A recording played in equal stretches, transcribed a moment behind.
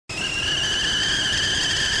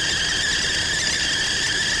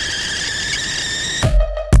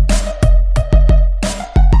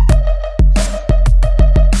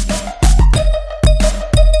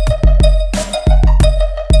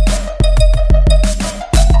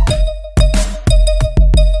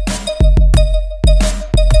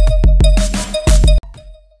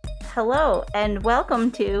Hello, and welcome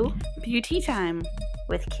to Beauty Time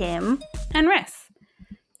with Kim and Riss.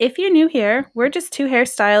 If you're new here, we're just two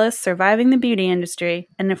hairstylists surviving the beauty industry,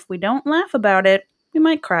 and if we don't laugh about it, we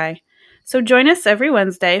might cry. So join us every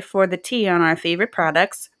Wednesday for the tea on our favorite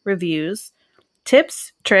products, reviews,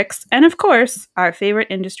 tips, tricks, and of course, our favorite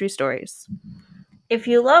industry stories. If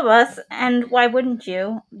you love us, and why wouldn't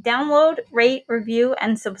you, download, rate, review,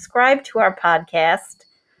 and subscribe to our podcast,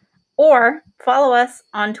 or follow us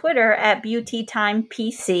on Twitter at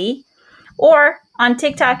BeautyTimePC, or on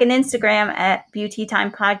TikTok and Instagram at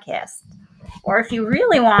BeautyTimePodcast. Or if you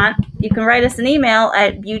really want, you can write us an email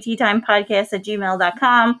at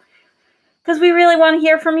beautytimepodcast@gmail.com because we really want to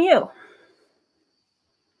hear from you.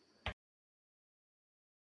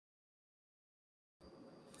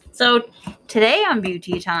 So today on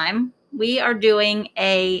Beauty Time, we are doing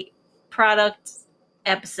a product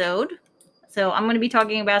episode. So I'm going to be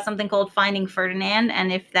talking about something called Finding Ferdinand,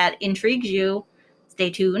 and if that intrigues you, stay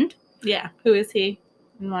tuned. Yeah, who is he?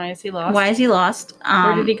 And why is he lost? Why is he lost?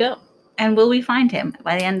 Where did he go? And will we find him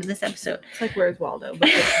by the end of this episode? It's like Where's Waldo,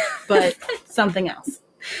 but something else.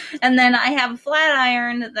 And then I have a flat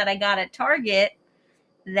iron that I got at Target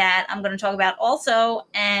that I'm going to talk about also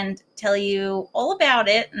and tell you all about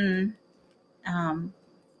it and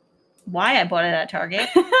why I bought it at Target.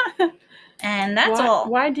 And that's all.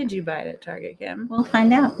 Why did you buy it at Target, Kim? We'll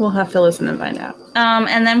find out. We'll have to listen and find out.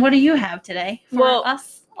 And then what do you have today for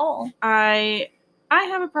us all? I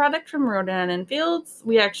have a product from Rodan & Fields.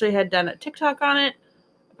 We actually had done a TikTok on it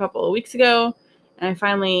a couple of weeks ago, and I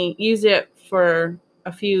finally used it for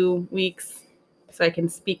a few weeks so I can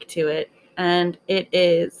speak to it. And it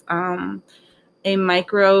is a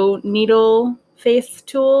micro needle face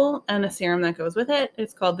tool and a serum that goes with it.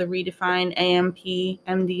 It's called the Redefine AMP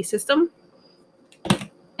MD system.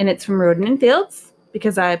 And it's from Rodan & Fields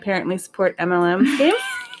because I apparently support MLM schemes.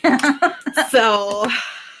 So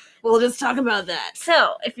we'll just talk about that.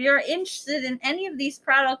 So if you're interested in any of these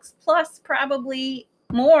products, plus probably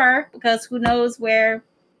more, because who knows where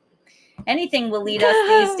anything will lead us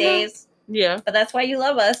these days. Yeah. But that's why you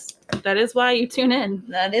love us. That is why you tune in.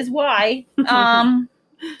 That is why.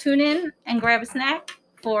 Tune in and grab a snack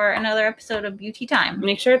for another episode of Beauty Time.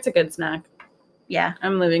 Make sure it's a good snack. Yeah.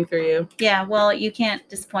 I'm living through you. Yeah, well, you can't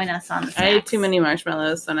disappoint us on the snacks. I ate too many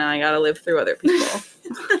marshmallows, so now I gotta live through other people.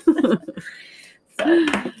 So,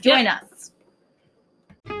 join us.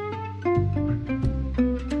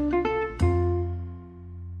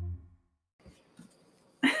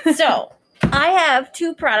 So, I have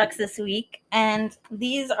two products this week, and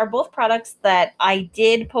these are both products that I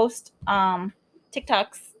did post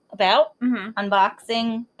TikToks about,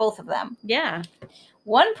 unboxing both of them. Yeah.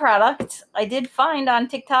 One product I did find on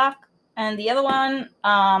TikTok, and the other one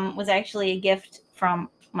was actually a gift from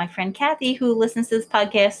my friend Kathy, who listens to this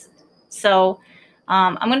podcast. So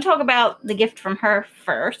I'm going to talk about the gift from her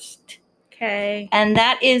first. Okay. And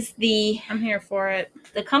that is I'm here for it.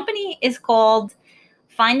 The company is called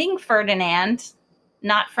Finding Ferdinand,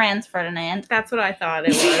 not Franz Ferdinand. That's what I thought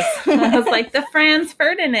it was. I was like, the Franz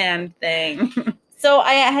Ferdinand thing. So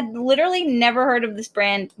I had literally never heard of this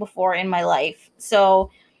brand before in my life.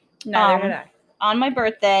 So neither did I. On my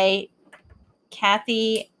birthday,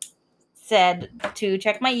 Kathy said to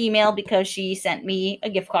check my email because she sent me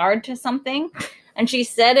a gift card to something. And she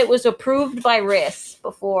said it was approved by Riss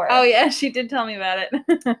before. Oh, yeah, she did tell me about it.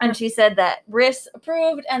 And she said that Riss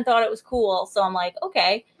approved and thought it was cool. So I'm like,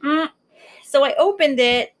 okay. So I opened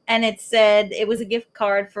it, and it said it was a gift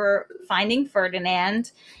card for Finding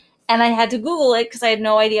Ferdinand. And I had to Google it because I had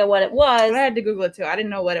no idea what it was. I had to Google it, too. I didn't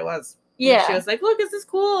know what it was. Yeah. And she was like, look, is this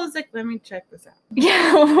cool? I was like, let me check this out.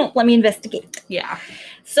 Yeah, let me investigate. Yeah.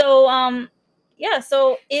 So,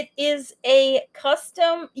 so it is you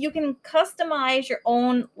can customize your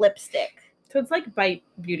own lipstick. So it's like Bite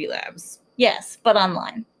Beauty Labs. Yes, but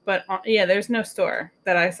online. But, there's no store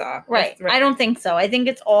that I saw. Right. I don't think so. I think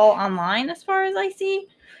it's all online as far as I see.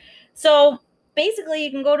 So, basically,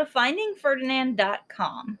 you can go to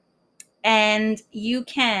findingferdinand.com. And you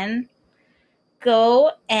can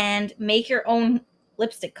go and make your own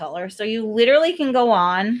lipstick color. So you literally can go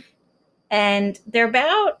on, and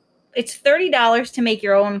it's $30 to make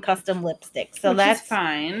your own custom lipstick. So that's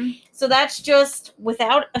fine. So that's just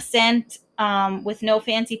without a scent, with no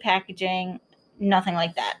fancy packaging, nothing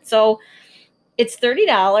like that. So it's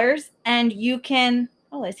 $30, and you can,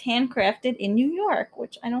 it's handcrafted in New York,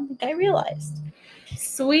 which I don't think I realized.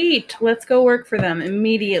 Sweet. Let's go work for them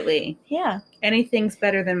immediately. Yeah. Anything's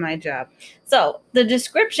better than my job. So the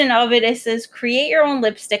description of it, it says, create your own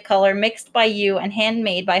lipstick color mixed by you and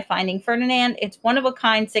handmade by Finding Ferdinand. It's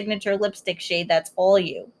one-of-a-kind signature lipstick shade that's all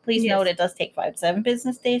you. Please Yes. note it does take 5 to 7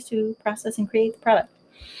 business days to process and create the product.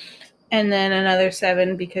 And then another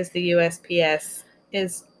 7 because the USPS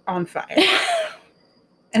is on fire.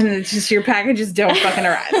 And it's just your packages don't fucking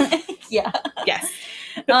arrive. Yeah. Yes.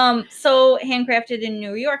 So handcrafted in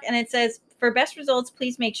New York, and it says, for best results,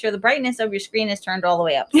 please make sure the brightness of your screen is turned all the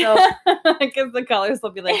way up. So, because the colors will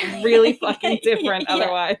be like really fucking different Yeah.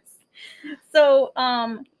 otherwise. So,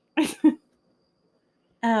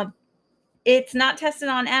 it's not tested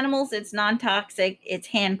on animals. It's non-toxic. It's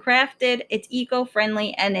handcrafted. It's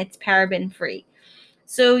eco-friendly, and it's paraben-free.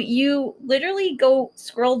 So you literally go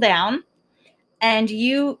scroll down, and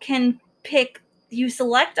you can pick. You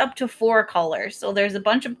select up to 4 colors. So there's a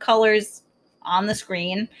bunch of colors on the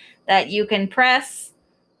screen that you can press,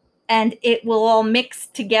 and it will all mix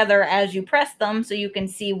together as you press them, so you can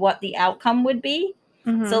see what the outcome would be.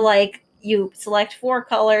 Mm-hmm. So like you select 4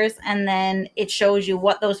 colors, and then it shows you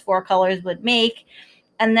what those 4 colors would make.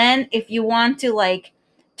 And then if you want to like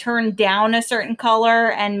turn down a certain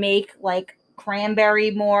color and make like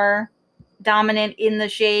cranberry more dominant in the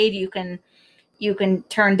shade, you can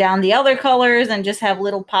turn down the other colors and just have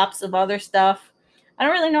little pops of other stuff. I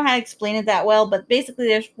don't really know how to explain it that well, but basically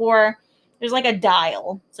there's like a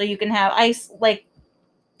dial. So you can have,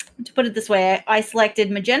 to put it this way, I selected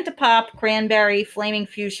Magenta Pop, Cranberry, Flaming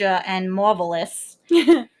Fuchsia, and Marvelous.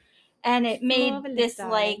 And it made Marvelous this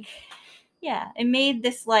dial. it made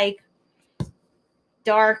this like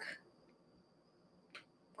dark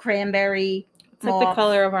cranberry. It's like the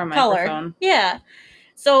color of our microphone. Yeah.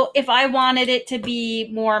 So if I wanted it to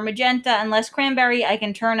be more magenta and less cranberry, I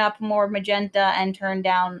can turn up more magenta and turn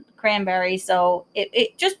down cranberry. So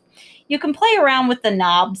it just, you can play around with the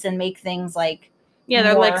knobs and make things like, yeah,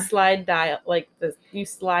 they're more, like slide dial, like you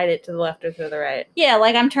slide it to the left or to the right. Yeah,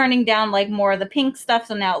 like I'm turning down like more of the pink stuff,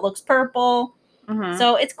 so now it looks purple. Mm-hmm.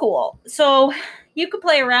 So it's cool. So you could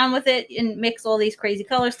play around with it and mix all these crazy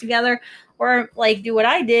colors together, or like do what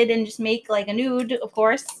I did and just make like a nude, of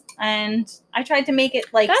course. And I tried to make it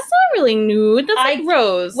like, that's not really nude. That's like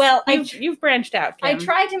rose. Well, you've branched out, Kim. I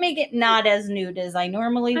tried to make it not as nude as I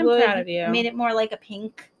normally I'm would. proud of you. I made it more like a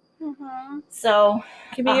pink. Mm-hmm. So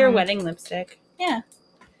it could be your wedding lipstick. Yeah.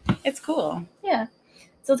 It's cool. Yeah.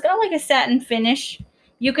 So it's got like a satin finish.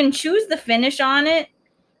 You can choose the finish on it.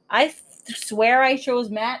 I swear I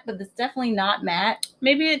chose matte, but it's definitely not matte.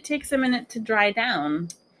 Maybe it takes a minute to dry down.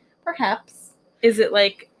 Perhaps. Is it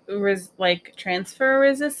like transfer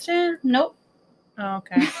resistant? Nope. Oh,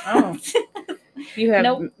 okay. Oh. You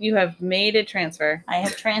have made it transfer. I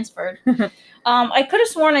have transferred. I could have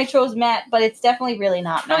sworn I chose matte, but it's definitely really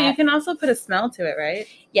not matte. Oh, you can also put a smell to it, right?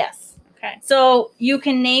 Yes. Okay. So you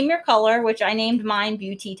can name your color, which I named mine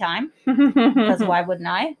Beauty Time, because why wouldn't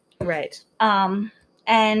I? Right.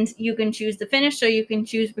 And you can choose the finish, so you can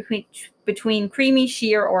choose between creamy,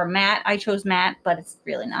 sheer, or matte. I chose matte, but it's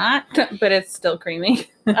really not. But it's still creamy.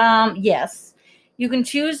 Yes. You can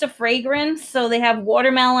choose the fragrance, so they have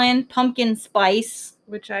watermelon, pumpkin spice,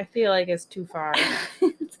 which I feel like is too far.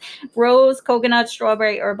 rose, coconut,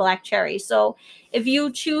 strawberry, or black cherry. So if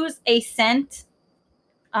you choose a scent,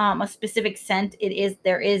 a specific scent,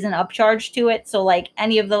 there is an upcharge to it. So like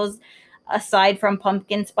any of those aside from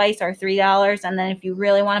pumpkin spice are $3, and then if you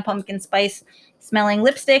really want a pumpkin spice smelling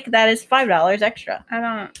lipstick, that is $5 extra. I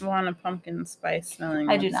don't want a pumpkin spice smelling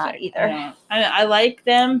I lipstick. do not either. I like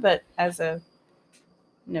them, but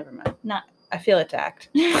never mind. Not. I feel attacked.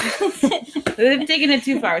 They've taken it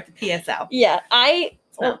too far with the PSL. Yeah,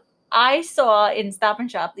 I saw in Stop and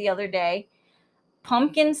Shop the other day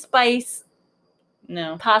pumpkin spice.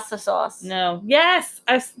 No. Pasta sauce. No. Yes.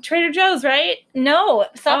 Trader Joe's, right? No.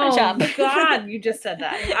 Stop and Shop. Oh, God. You just said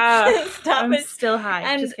that. I'm it. still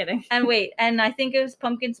high. Just kidding. And wait. And I think it was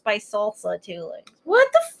pumpkin spice salsa, too. Like, what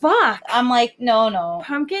the fuck? I'm like, no.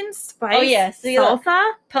 Pumpkin spice oh, yeah. So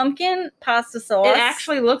salsa? Pumpkin pasta sauce. It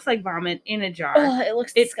actually looks like vomit in a jar. Oh, it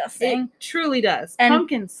looks disgusting. It truly does. And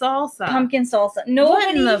pumpkin salsa. Pumpkin salsa.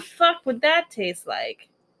 What in the fuck would that taste like?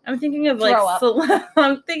 I'm thinking of like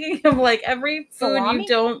I'm thinking of like every food salami? You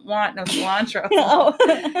don't want. No cilantro. Oh.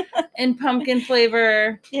 And pumpkin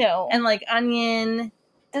flavor. Ew. And like onion.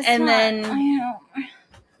 That's and not, then I know.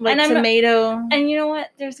 like tomato. And you know what?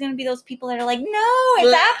 There's gonna be those people that are like, no,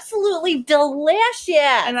 it's absolutely delicious.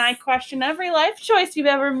 And I question every life choice you've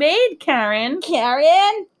ever made, Karen.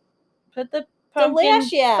 Put the pumpkin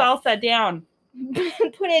salsa down.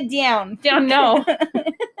 Put it down. Down, no.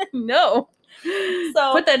 No.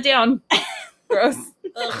 So put that down. Gross.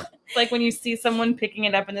 Ugh. It's like when you see someone picking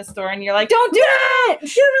it up in the store and you're like, Don't do that! You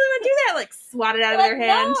don't really want to do that. Like, swat it out of their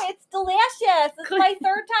hand. No, it's delicious. It's my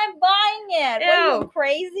third time buying it. What are Ew. you,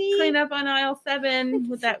 crazy? Clean up on aisle 7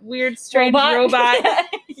 with that weird, strange Robot. robot.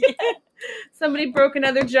 Yeah. Somebody broke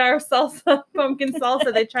another jar of salsa, pumpkin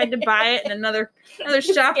salsa. They tried to buy it, and another shopper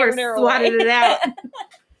Scared her swatted away. it out.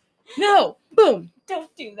 No, boom.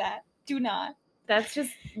 Don't do that. Do not. That's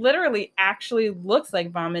just literally actually looks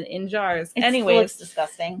like vomit in jars. It Anyways, looks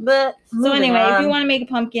disgusting. but So anyway, if you want to make a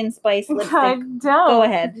pumpkin spice I lipstick, don't. go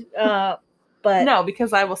ahead. But No,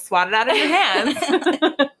 because I will swat it out of your hands.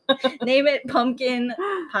 name it pumpkin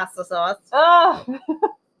pasta sauce. Oh.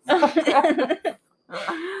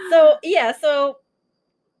 So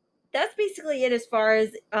that's basically it as far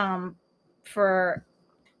as for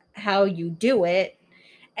how you do it.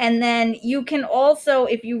 And then you can also,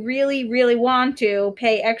 if you really, really want to,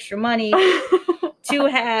 pay extra money to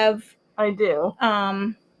have I do. let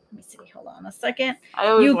me see, hold on a second. I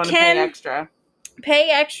always You want to can- pay extra.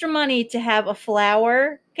 Pay extra money to have a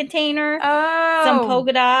flower container, Oh, some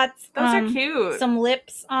polka dots, those are cute. some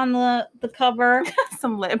lips on the cover.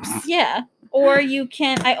 Some lips. Yeah. Or you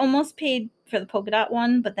can, I almost paid for the polka dot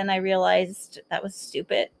one, but then I realized that was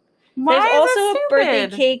stupid. Why There's is also that a birthday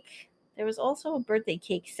stupid? cake. There was also a birthday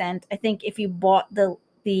cake scent. I think if you bought the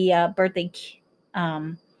birthday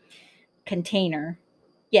container.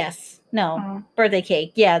 Yes. No. Oh. Birthday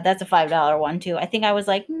cake. Yeah, that's a $5 one too. I think I was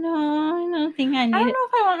like, no, I don't think I I need don't it. know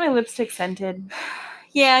if I want my lipstick scented.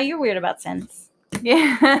 Yeah, you're weird about scents.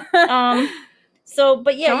 Yeah. So,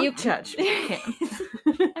 but yeah, Don't you judge me,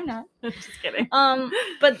 Kim. I'm not. Just kidding.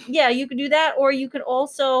 But yeah, you could do that, or you could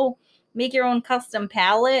also make your own custom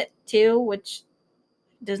palette too, which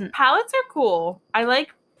doesn't. Palettes are cool. I like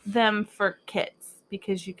them for kits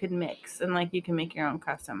because you could mix and like you can make your own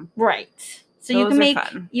custom. Right. So you Those can are make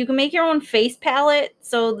fun. you can make your own face palette.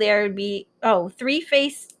 So there'd be 3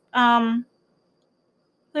 face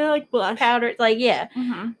They're like blush. powders, like yeah,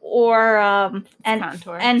 Mm-hmm. or And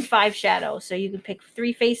contour. and 5 shadows. So you could pick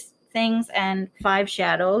 3 face things and 5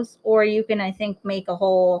 shadows, or you can, I think, make a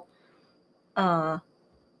whole eyeshadow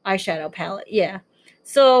palette. Yeah.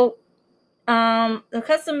 So the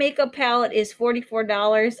custom makeup palette is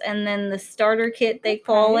 $44, and then the starter kit, they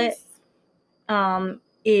call it,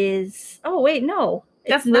 is, oh wait, no,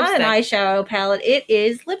 it's That's not an lipstick. eyeshadow palette. It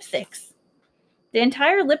is lipsticks. The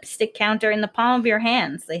entire lipstick counter in the palm of your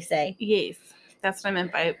hands, they say. Yes. That's what I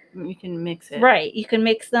meant by you can mix it. Right. You can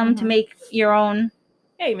mix them to Mhm. make your own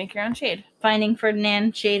Yeah, you make your own shade. Finding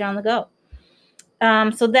Ferdinand shade on the go.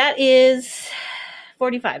 So that is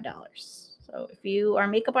 $45. So if you are a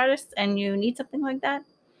makeup artist and you need something like that,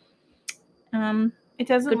 It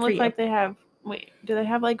doesn't Good for look you. like they have. Wait, do they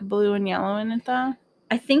have like blue and yellow in it though?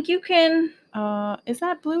 I think you can. Is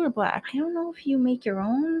that blue or black? I don't know if you make your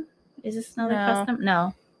own. Is this another No.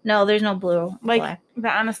 custom? No, there's no blue. or Like black. the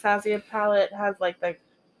Anastasia palette has like the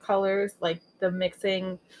colors, like the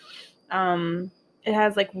mixing. It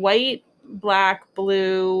has like white, black,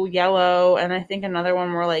 blue, yellow, and I think another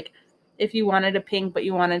one where like if you wanted a pink but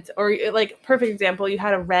you wanted to, or like perfect example, you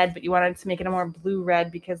had a red but you wanted to make it a more blue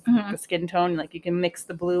red because Mhm. the skin tone, like you can mix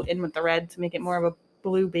the blue in with the red to make it more of a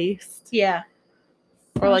blue based. Yeah.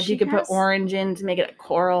 Or Oh, like she you could put has- orange in to make it a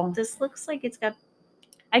coral. This looks like it's got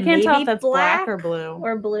I can't tell maybe if that's black black or blue.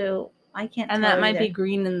 or blue. I can't And tell that might be either.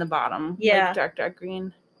 green in the bottom. Yeah. Like dark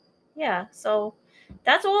green. Yeah, so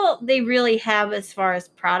that's all they really have as far as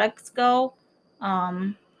products go.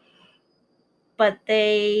 But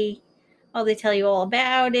they tell you all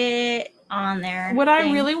about it on their What I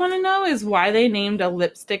thing. really want to know is why they named a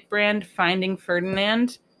lipstick brand Finding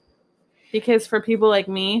Ferdinand. Because for people like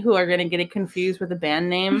me who are going to get it confused with the band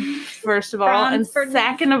name, first of all, Franz and Ferdinand.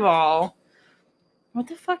 second of all, what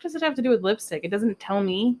the fuck does it have to do with lipstick? It doesn't tell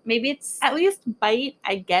me. Maybe it's At least bite,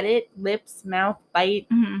 I get it. Lips, mouth, bite,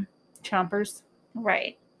 Mhm, chompers.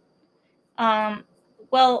 right.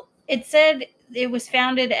 Well, it said it was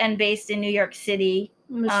founded and based in New York City.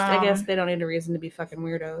 Which I guess they don't need a reason to be fucking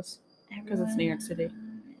weirdos. 'Cause it's New York City.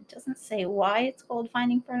 It doesn't say why it's called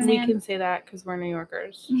Finding Ferdinand. We can say that because we're New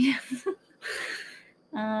Yorkers. Yes.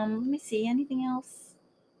 Let me see. Anything else?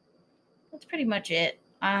 That's pretty much it.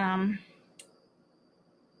 I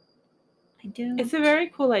do. It's a very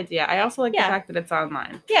cool idea. I also like Yeah. the fact that it's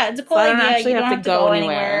online. Yeah, it's a cool So I don't idea. actually You don't have have to to go go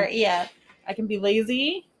anywhere. anywhere. Yeah. I can be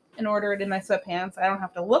lazy and order it in my sweatpants. I don't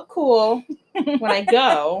have to look cool when I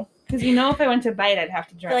go. Because if I went to Bite, I'd have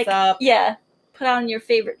to dress Like, up. Yeah. Put on your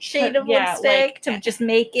favorite shade of Yeah, lipstick like- to just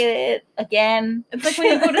make it again. It's like when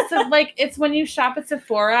you go to it's when you shop at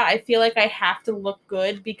Sephora, I feel like I have to look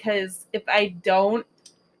good because if I don't,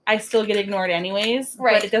 I still get ignored anyways.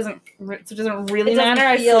 Right. But it doesn't really It doesn't matter.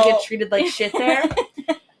 I still feel- get treated like shit there.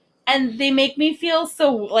 And they make me feel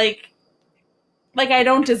so like I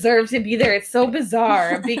don't deserve to be there. It's so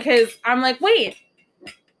bizarre because I'm like, wait,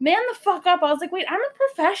 man the fuck up. I was like, wait, I'm a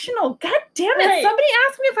professional. God damn it. Right. Somebody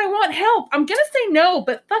asked me if I want help. I'm going to say no,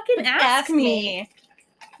 but fucking ask Ask me. me.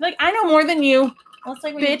 Like, I know more than you. Well, it's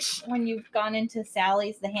like Bitch. when you've gone into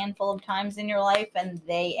Sally's the handful of times in your life and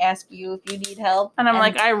they ask you if you need help. And I'm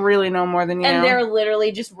like, I really know more than you. And they're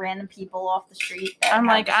literally just random people off the street. that I'm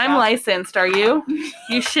have like, the I'm stuff. licensed, are you?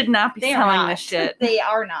 You should not be They are selling not. this shit. They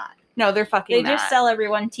are not. No, they're fucking They not. just sell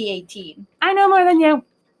everyone T18. I know more than you.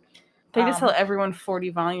 They just Um, sell everyone 40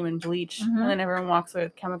 volume and bleach, Mhm. and then everyone walks away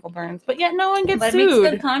with chemical burns. But yet no one gets But it makes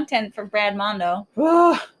sued. good content for Brad Mondo.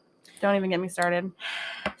 Ugh. Don't even get me started.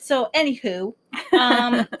 So, anywho,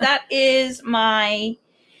 that is my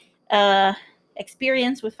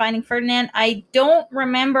experience with Finding Ferdinand. I don't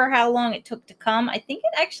remember how long it took to come. I think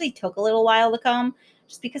it actually took a little while to come,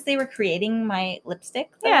 just because they were creating my lipstick.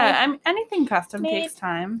 that Yeah, anything custom Made- takes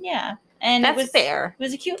time. yeah, and That's it was fair. It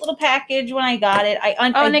was a cute little package when I got it.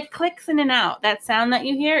 And it clicks in and out. That sound that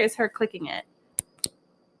you hear is her clicking it.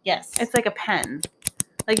 yes, It's like a pen.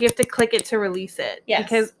 Like you have to click it to release it.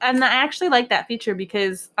 Yes. And I actually like that feature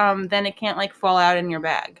because then it can't like fall out in your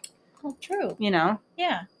bag. oh, true. You know,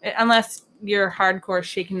 Yeah, unless you're hardcore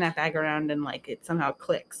shaking that bag around and like it somehow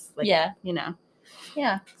clicks. Like, Yeah. You know,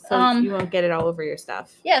 yeah. so you won't get it all over your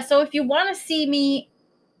stuff. Yeah, so if you want to see me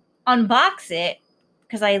unbox it,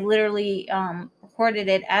 because I literally recorded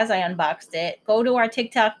it as I unboxed it, go to our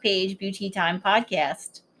TikTok page, Beauty Time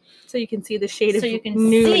Podcast, So you can see the shade of so you can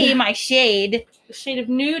nude. see my shade. The shade of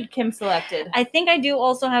nude Kim selected. I think I do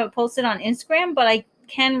also have it posted on Instagram, but I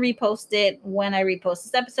can repost it when I repost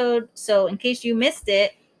this episode. So in case you missed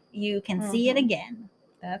it, you can see it Mhm. again.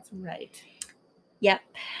 That's right. Yep,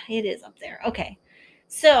 it is up there. Okay.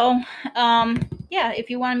 So, yeah, if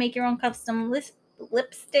you want to make your own custom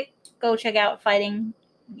lipstick, go check out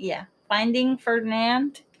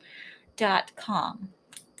findingferdinand.com.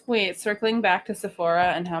 Wait, circling back to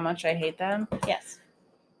Sephora and how much I hate them. Yes.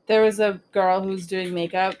 There was a girl who's doing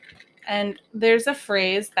makeup, and there's a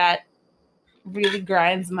phrase that really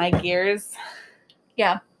grinds my gears.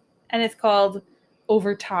 Yeah. And it's called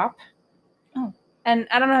over top. Oh. And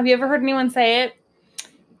I don't know, have you ever heard anyone say it?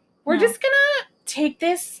 We're No. just gonna take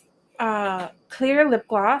this clear lip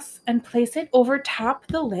gloss and place it over top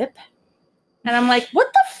the lip. And I'm like,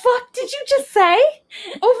 what the fuck did you just say?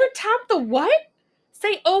 Over top the what?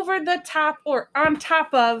 Say over the top or on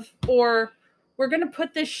top of, or we're going to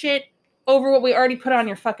put this shit over what we already put on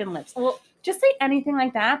your fucking lips. Well, Just say anything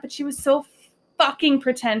like that. But she was so fucking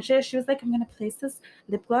pretentious. She was like, I'm going to place this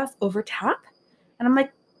lip gloss over top. And I'm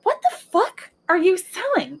like, what the fuck are you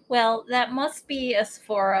selling? well, that must be a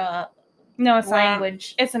Sephora No, it's not.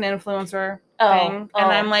 language. It's an influencer Oh, thing. oh.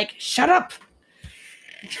 And I'm like, shut up.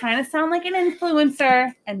 I'm trying to sound like an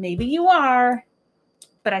influencer. And maybe you are.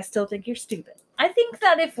 But I still think you're stupid. I think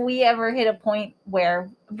that if we ever hit a point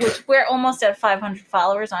which we're almost at 500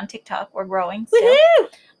 followers on TikTok, we're growing still.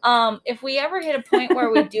 Woohoo! If we ever hit a point where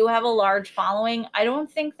we do have a large following, I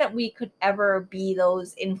don't think that we could ever be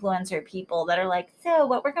those influencer people that are like, so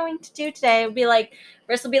what we're going to do today would be like,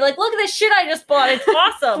 Chris will be like, look at this shit I just bought. It's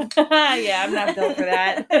awesome. Yeah, I'm not built for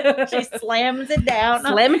that. She slams it down.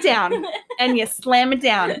 Slam it down. And you slam it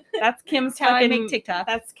down. That's Kim's That's how I fucking make TikTok.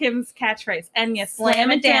 That's Kim's catchphrase. And you slam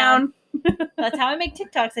it down. That's how I make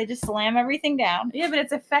TikToks. I just slam everything down. Yeah, but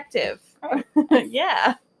it's effective. Right.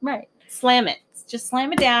 Yeah. Right. Slam it. Just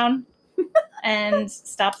slam it down and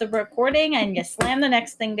stop the recording and you slam the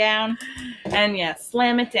next thing down. And yeah,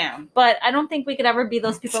 slam it down. But I don't think we could ever be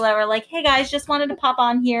those people that were like, hey guys, just wanted to pop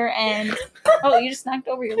on here and oh, you just knocked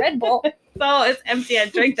over your Red Bull. Oh, it's empty. I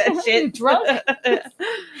drank that shit. You drunk?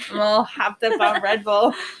 I'm all hopped up on Red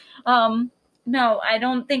Bull. No, I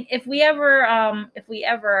don't think if we ever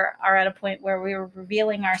are at a point where we were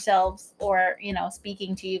revealing ourselves or,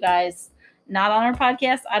 speaking to you guys not on our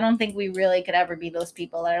podcast, I don't think we really could ever be those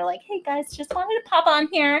people that are like, hey guys, just wanted to pop on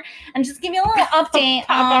here and just give you a little update.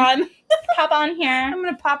 Pop on here. I'm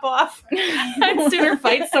gonna pop off. I'd sooner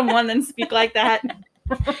fight someone than speak like that.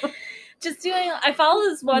 I follow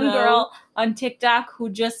this one girl on TikTok who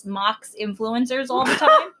just mocks influencers all the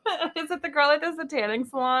time. Is it the girl that does the tanning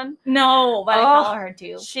salon? No, but I follow her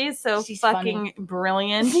too. She's so She's fucking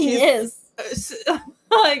brilliant. She is.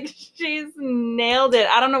 Like, she's nailed it.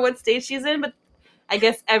 I don't know what state she's in, but I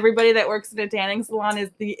guess everybody that works in a tanning salon is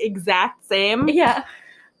the exact same. Yeah.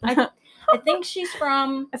 I think she's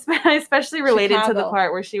from Especially related to the Chicago.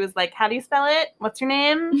 part where she was like, "How do you spell it? What's your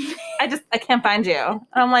name? I can't find you." And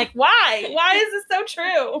I'm like, "Why? Why is this so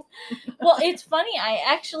true?" Well, it's funny.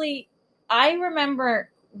 I remember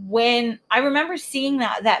seeing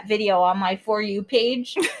that video on my For You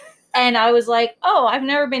page, and I was like, oh, I've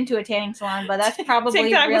never been to a tanning salon, but that's probably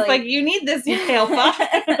TikTok really. was like, "You need this, you pale fuck."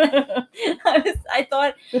 I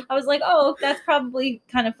was like, oh, that's probably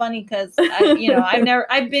kind of funny because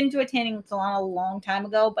I've been to a tanning salon a long time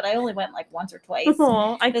ago, but I only went like once or twice.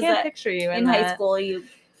 Oh, I can't that picture you in that. high school. You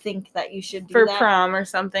think that you should do for that prom or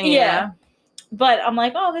something. Yeah. But I'm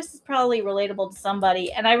like, oh, this is probably relatable to somebody.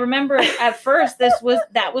 And I remember at first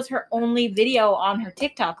that was her only video on her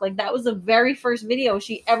TikTok. Like that was the very first video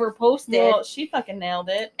she ever posted. Well, she fucking nailed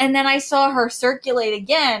it. And then I saw her circulate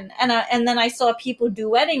again, and then I saw people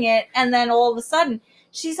duetting it, and then all of a sudden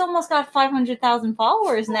she's almost got 500,000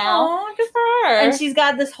 followers now. Oh, good for her. And she's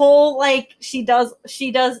got this whole like she does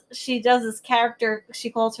this character. She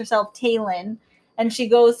calls herself Taylin. And she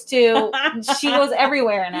goes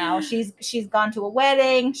everywhere now. She's gone to a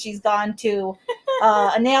wedding. She's gone to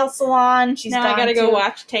a nail salon. I gotta go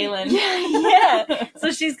watch Taylin. Yeah.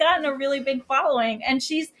 So she's gotten a really big following, and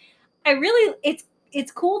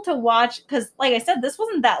it's cool to watch because, like I said, this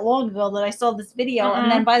wasn't that long ago that I saw this video,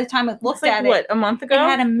 and then by the time I looked at it, a month ago, it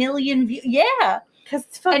had 1 million views. Yeah. Because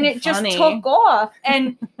it's fucking and it funny. just took off,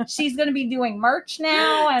 and she's gonna be doing merch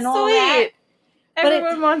now and all that.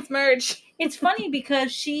 Everyone wants merch. It's funny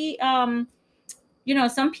because she, some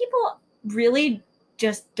people really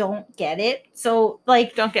just don't get it. So,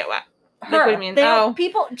 like, don't get what? Her. Like, what do you mean?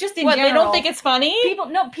 People just in what, general. They don't think it's funny? People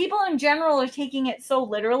in general are taking it so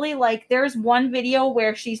literally. Like, there's one video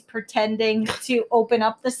where she's pretending to open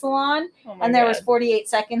up the salon, and there was 48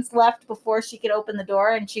 seconds left before she could open the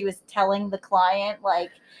door, and she was telling the client, like,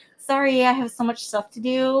 sorry, I have so much stuff to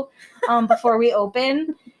do before we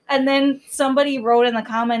open. And then somebody wrote in the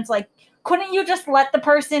comments, like, couldn't you just let the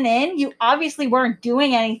person in? You obviously weren't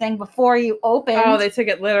doing anything before you opened. Oh, they took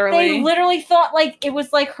it literally. They literally thought, like, it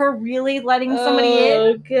was, like, her really letting somebody in.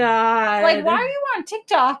 Oh, God. Like, why are you on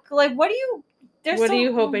TikTok? Like, what are you... What are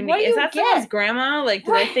you hoping to get? Is that someone's grandma? Like,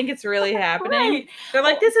 do they think it's really happening? Right. They're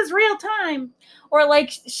like, this is real time. Or,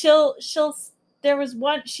 like, she'll... There was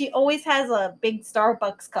one... She always has a big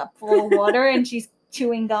Starbucks cup full of water, and she's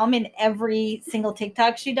chewing gum in every single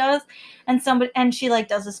TikTok she does, and she like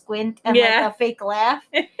does a squint and like a fake laugh,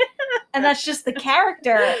 and that's just the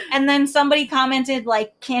character. And then somebody commented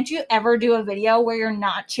like, can't you ever do a video where you're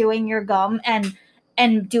not chewing your gum and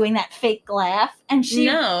doing that fake laugh? And she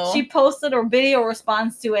posted a video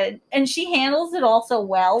response to it, and she handles it all so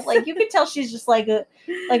well. Like, you could tell she's just like a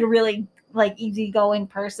really like easygoing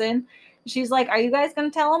person. She's like, are you guys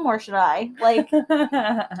going to tell him or should I? Like,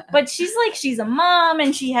 but she's a mom,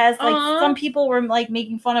 and she has like, some people were like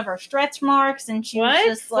making fun of her stretch marks, and she was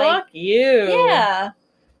just like, fuck you. Yeah.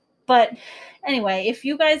 But anyway, if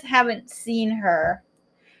you guys haven't seen her,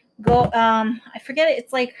 go, I forget it.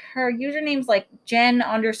 It's like her username's like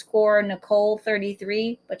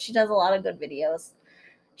Jen_Nicole33, but she does a lot of good videos.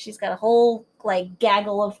 She's got a whole like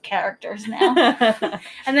gaggle of characters now.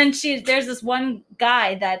 And then there's this one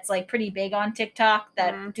guy that's like pretty big on TikTok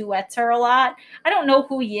that duets her a lot. I don't know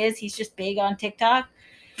who he is. He's just big on TikTok.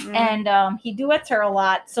 And he duets her a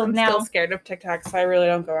lot. So I'm still scared of TikTok, so I really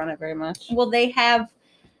don't go on it very much. Well, they have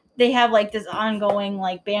like this ongoing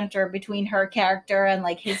like banter between her character and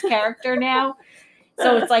like his character now.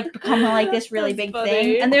 So it's like becoming like this really big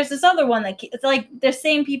thing. And there's this other one that it's like the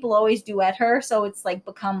same people always duet her, so it's like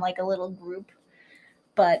become like a little group.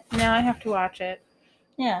 But now I have to watch it.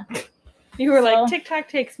 Yeah. You were like, TikTok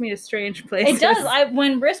takes me to strange places. It does.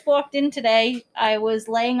 When Briss walked in today, I was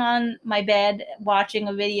laying on my bed watching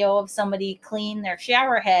a video of somebody clean their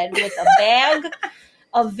shower head with a bag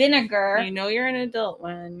of vinegar. You know you're an adult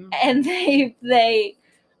when. And they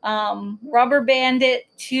rubber band it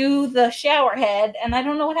to the shower head, and I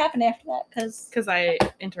don't know what happened after that because I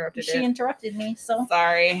interrupted she interrupted me. So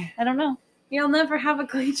sorry. I don't know. You'll never have a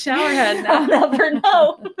clean shower head now. I'll never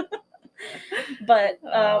know. But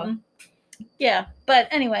yeah. But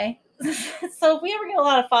anyway, so if we ever get a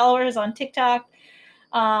lot of followers on TikTok,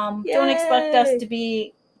 don't expect us to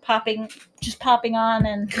be popping on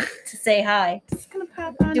and to say hi. Just gonna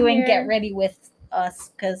pop on doing here. Get ready with us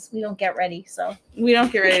because we don't get ready. So we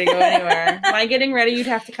don't get ready to go anywhere. My getting ready, you'd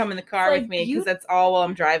have to come in the car with me because that's all while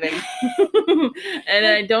I'm driving. And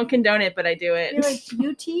I don't condone it, but I do it. You're like,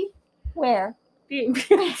 beauty? Where?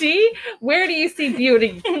 Beauty? Where do you see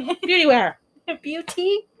beauty? Beauty where?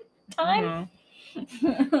 Beauty time?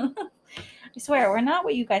 Mm-hmm. I swear, we're not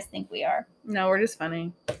what you guys think we are. No, we're just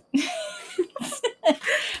funny.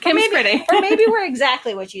 Kim's pretty. Or maybe we're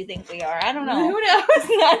exactly what you think we are. I don't know. Who knows?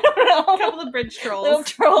 I don't know. A couple of bridge Little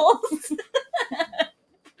trolls. trolls.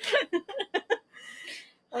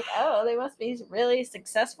 Like, oh, they must be really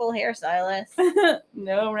successful hairstylists.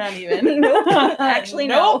 No, not even. Nope. Actually,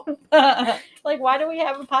 nope. no. Like, why do we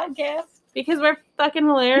have a podcast? Because we're fucking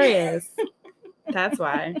hilarious. That's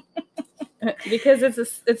why. Because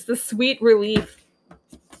it's the sweet relief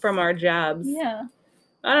from our jobs. Yeah.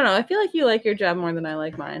 I don't know. I feel like you like your job more than I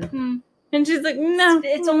like mine. Hmm. And she's like, no.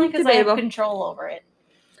 It's only because I have debatable. control over it.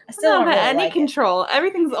 I I still don't don't have really any like control.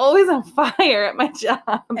 Everything's always on fire at my job.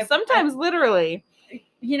 Sometimes literally. it.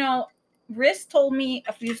 You know, Riss told me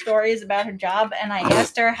a few stories about her job, and I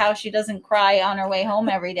asked her how she doesn't cry on her way home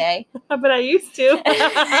every day. But I used to.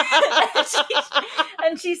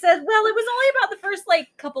 And she said, well, it was only about the first,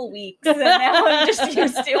 couple weeks, and now I'm just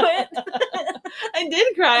used to it. I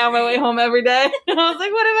did cry on my way home every day. I was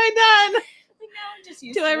like, what have I done? Like, now I'm just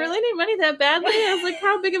used Do to I it. really need money that badly? I was like,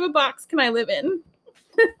 how big of a box can I live in?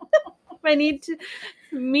 If I need to,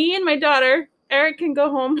 me and my daughter, Eric, can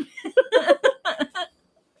go home.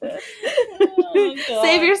 Oh, God.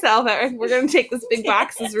 Save yourself, Eric. We're going to take this big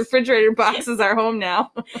box. This refrigerator box is our home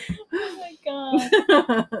now. Oh, my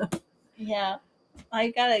God. Yeah.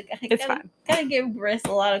 It's fine. Gotta give Riss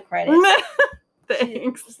a lot of credit.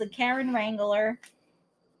 Thanks. She's the Karen Wrangler,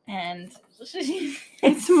 and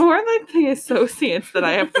It's more like the associates that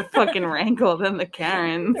I have to fucking wrangle than the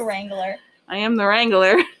Karens. the Wrangler. I am the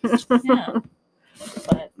wrangler. Yeah.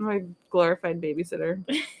 But I'm a glorified babysitter.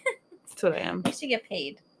 That's what I am. you should get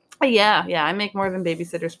paid. Yeah, I make more than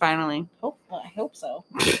babysitters finally. I hope so.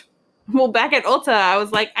 Well, back at Ulta, I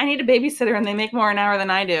was like, I need a babysitter, and they make more an hour than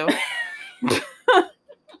I do.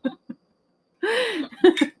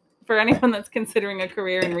 For anyone that's considering a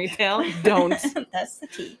career in retail, don't. That's the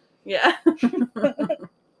tea. Yeah.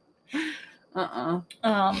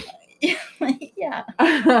 Yeah.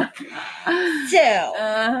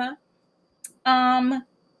 So,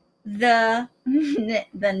 the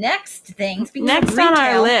next thing. Next on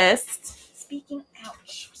our list. Speaking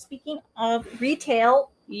of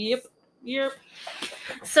retail. Yep.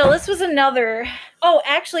 So this was another. Oh,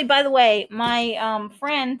 actually, by the way, my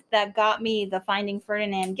friend that got me the Finding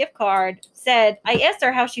Ferdinand gift card said, I asked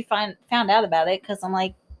her how she found out about it, because I'm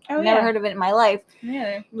like, I've never heard of it in my life.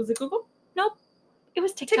 Yeah. Was it Google? Nope. It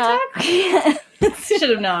was TikTok. Should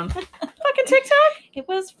have known. Fucking TikTok. It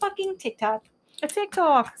was fucking TikTok. A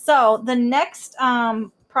TikTok. So the next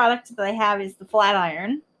product that I have is the flat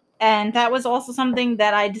iron, and that was also something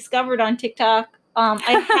that I discovered on TikTok.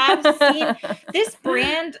 I have seen this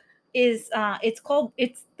brand is it's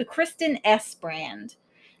the Kristen S brand.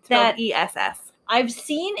 That ESS. I've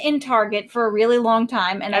seen in Target for a really long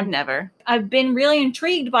time, and I've been really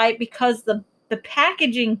intrigued by it because the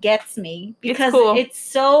packaging gets me, because cool. it's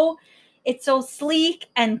so sleek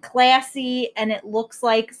and classy, and it looks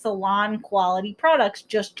like salon quality products,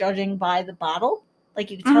 just judging by the bottle. Like,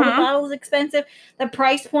 you can tell the bottle is expensive. The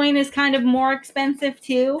price point is kind of more expensive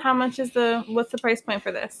too. How much is what's the price point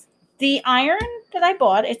for this? The iron that I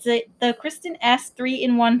bought, it's the Kristen S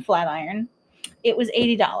 3-in-1 flat iron. It was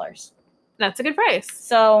 $80. That's a good price.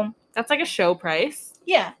 So that's like a show price.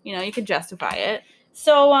 Yeah. You could justify it.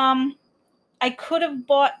 So I could have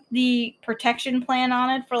bought the protection plan on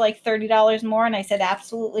it for like $30 more, and I said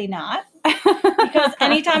absolutely not. Because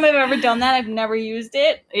anytime I've ever done that, I've never used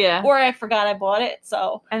it. Yeah. Or I forgot I bought it.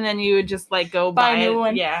 So. And then you would just go buy a new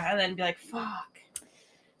one. Yeah. And then be like, fuck.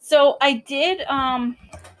 So I did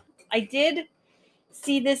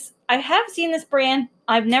see this. I have seen this brand.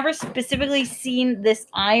 I've never specifically seen this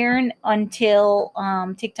iron until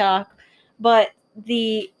TikTok. But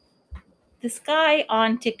this guy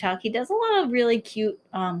on TikTok, he does a lot of really cute,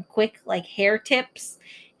 quick hair tips.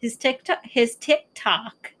 His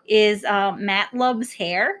TikTok is Matt Loves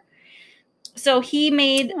Hair. So he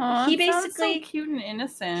basically sounds so cute and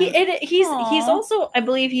innocent. He's also, I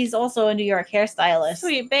believe he's also a New York hairstylist.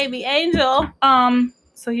 Sweet baby angel.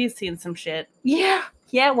 So he's seen some shit. Yeah.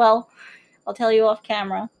 Well, I'll tell you off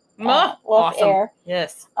camera. Off awesome. air.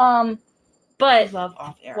 Yes. But I love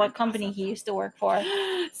off air. what company he used to work for?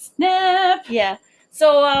 Snap. Yeah.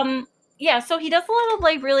 So so he does a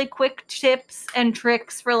lot of really quick tips and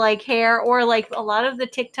tricks for hair, or a lot of the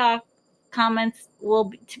TikTok comments will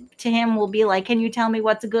be, to him will be like, can you tell me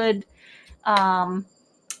what's a good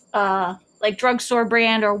drugstore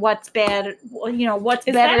brand, or what's bad, what's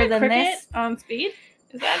better than this on speed?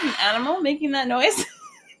 Is that an animal making that noise?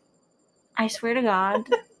 I swear to God,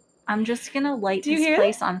 I'm just gonna light this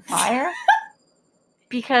place on fire.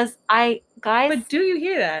 Because But do you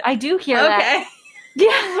hear that? I do hear that.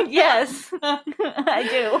 Yeah, yes, I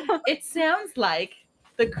do. It sounds like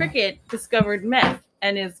the cricket discovered meth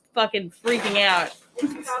and is fucking freaking out.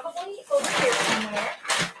 It's probably over here somewhere.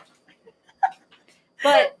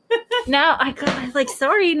 But now I like,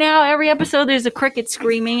 sorry, now every episode there's a cricket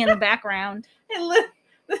screaming in the background. The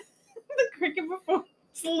cricket before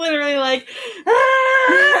was literally like,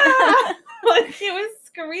 ah! Like it was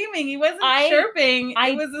screaming. He wasn't chirping.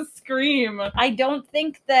 It was a scream. I don't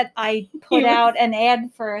think that I put out an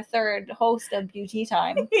ad for a third host of Beauty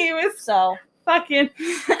Time. He was So fucking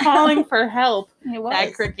calling for help. it was.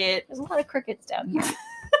 That cricket. There's a lot of crickets down here.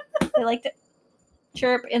 They like to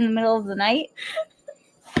chirp in the middle of the night.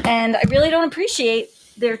 And I really don't appreciate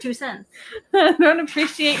their 2 cents. I don't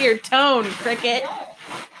appreciate your tone, cricket.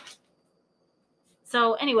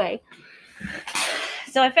 So anyway,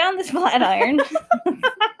 so I found this flat iron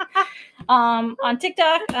on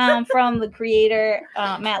TikTok from the creator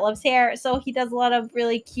Matt Loves Hair. So he does a lot of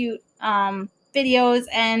really cute videos,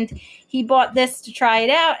 and he bought this to try it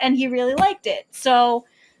out, and he really liked it. So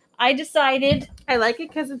I decided, I like it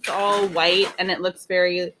because it's all white and it looks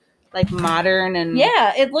very like modern and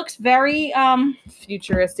yeah, it looks very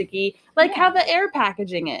futuristic-y, like how the Air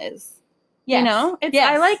packaging is. Yes. You know, it's Yes.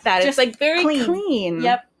 I like that. Just it's like very clean. clean.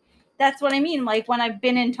 Yep. That's what I mean. Like when I've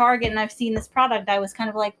been in Target and I've seen this product, I was kind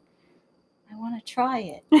of like, I want to try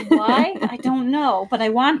it. Why? I don't know, but I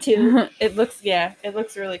want to. It looks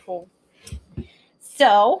really cool.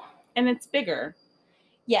 So, and it's bigger.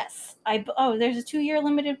 Yes. There's a 2-year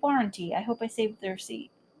limited warranty. I hope I saved the receipt.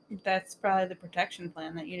 That's probably the protection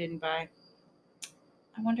plan that you didn't buy.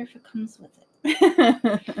 I wonder if it comes with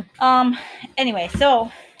it. Anyway,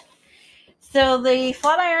 so the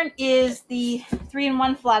flat iron is the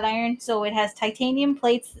 3-in-1 flat iron. So it has titanium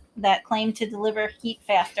plates that claim to deliver heat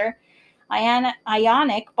faster,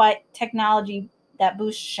 ionic but technology that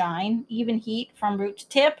boosts shine, even heat from root to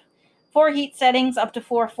tip, 4 heat settings up to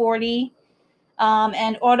 440,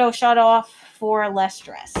 and auto shut off for less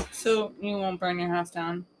stress. So you won't burn your house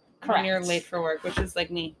down. Correct. When you're late for work, which is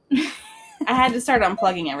like me. I had to start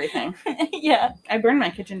unplugging everything. Yeah. I burned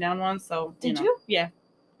my kitchen down once, so Did you? Yeah.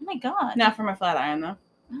 Oh my god. Not for my flat iron though.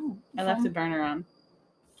 Oh, I left the burner on.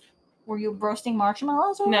 Were you roasting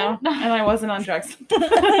marshmallows? No, and I wasn't on drugs.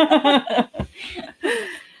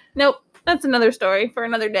 Nope. That's another story for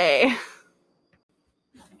another day.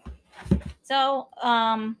 So,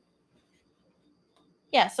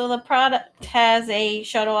 so the product has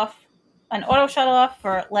an auto shut off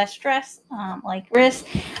for less stress, like wrist.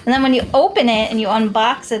 And then when you open it and you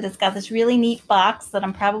unbox it, it's got this really neat box that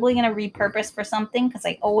I'm probably going to repurpose for something because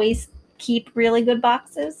I always keep really good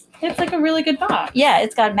boxes. It's like a really good box. Yeah,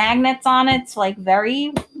 it's got magnets on it. It's like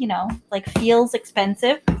very, like feels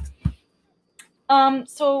expensive.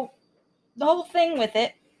 So the whole thing with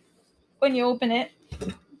it, when you open it,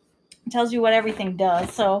 it tells you what everything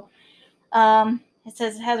does. So, it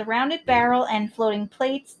says it has a rounded barrel and floating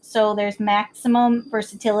plates, so there's maximum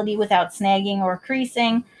versatility without snagging or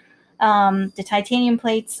creasing. The titanium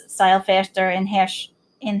plates style faster,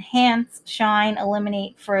 enhance shine,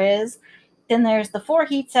 eliminate frizz. Then there's the 4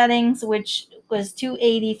 heat settings, which was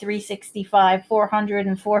 280, 365, 400,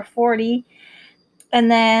 and 440.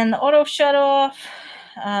 And then the auto shut off,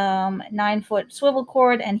 9-foot swivel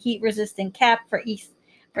cord, and heat resistant cap for ease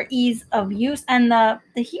of use. And the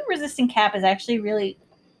heat resistant cap is actually really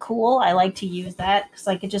cool. I like to use that because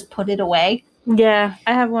I could just put it away. Yeah,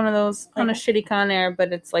 I have one of those on a shitty Conair,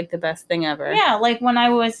 but it's like the best thing ever. Yeah, like when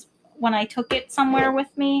I took it somewhere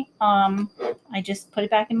with me, I just put it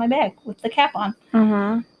back in my bag with the cap on.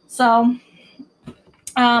 Mm-hmm. So,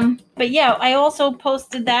 but yeah, I also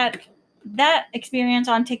posted that experience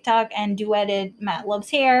on TikTok and duetted Matt Loves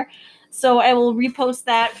Hair. So I will repost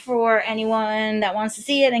that for anyone that wants to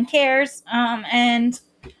see it and cares. I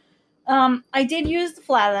did use the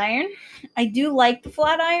flat iron. I do like the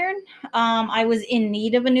flat iron. I was in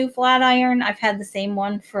need of a new flat iron. I've had the same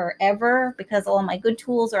one forever because all of my good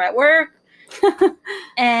tools are at work.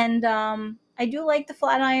 And I do like the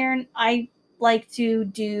flat iron. I like to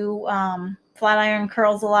do flat iron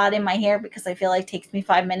curls a lot in my hair because I feel like it takes me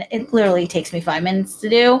 5 minutes. It literally takes me 5 minutes to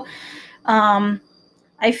do.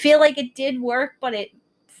 I feel like it did work, but it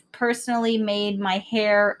personally made my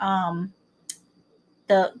hair,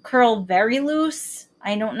 the curl very loose.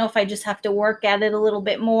 I don't know if I just have to work at it a little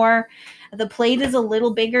bit more. The plate is a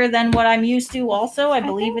little bigger than what I'm used to also. I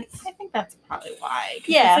think that's probably why.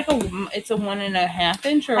 Yeah. It's a 1.5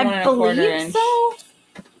 inch or I 1.25 believe inch. so.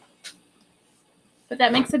 But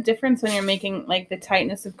that makes a difference when you're making, like, the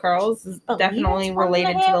tightness of curls is Believe definitely it's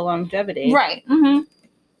related to 1.5. the longevity. Right. Mm-hmm.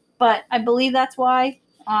 But I believe that's why.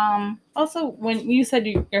 Also, when you said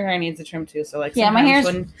your hair needs a trim too, so like Yeah, my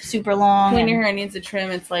sometimes hair's super long. when and your hair needs a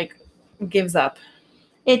trim, it's like gives up.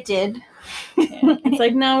 It did. Yeah. It's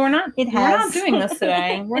like, no, we're not. It We're not has. doing this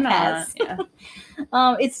today. We're It not. has. Yeah.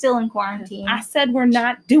 It's still in quarantine. I said we're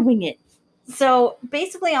not doing it. So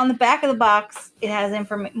basically, on the back of the box, it has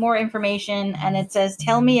more information, and it says,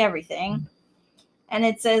 "Tell me everything." And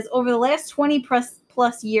it says, "Over the last 20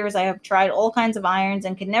 plus years, I have tried all kinds of irons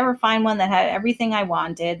and could never find one that had everything I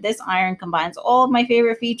wanted. This iron combines all of my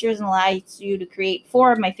favorite features and allows you to create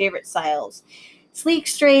 4 of my favorite styles: sleek,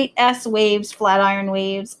 straight, S waves, flat iron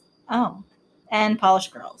waves, and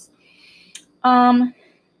polished curls."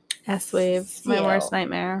 S waves, my worst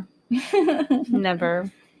nightmare.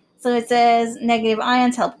 Never. So it says negative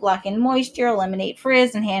ions help block in moisture, eliminate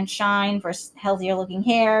frizz, enhance shine for healthier looking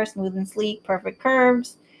hair, smooth and sleek, perfect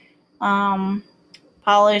curves,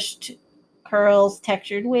 polished curls,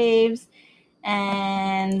 textured waves,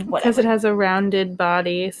 and whatever. Because it has a rounded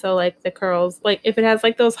body, so like the curls, like if it has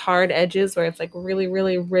like those hard edges where it's like really,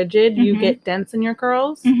 really rigid, you get dents in your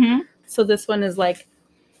curls. So this one is like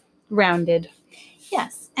rounded.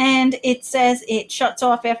 Yes, and it says it shuts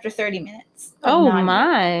off after 30 minutes. Oh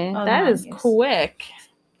my, that is quick.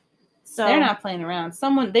 So they're not playing around.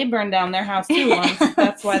 They burned down their house too once.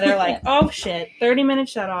 That's why they're like, oh shit, 30-minute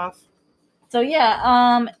shut off. So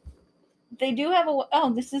yeah, they do have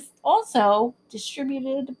this is also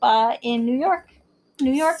distributed in New York.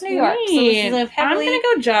 New York. So this is I'm gonna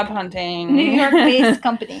go job hunting. New York-based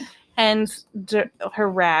company. And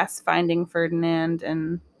harass Finding Ferdinand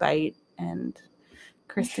and Bite and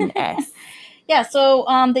Kristen S. Yeah, so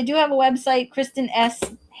they do have a website,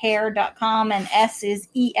 KristenSHair.com, and S is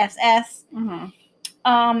ESS.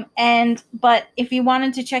 But if you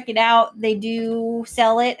wanted to check it out, they do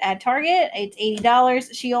sell it at Target. It's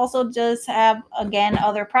 $80. She also does have, again,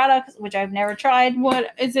 other products, which I've never tried.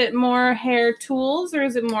 What is it? More hair tools or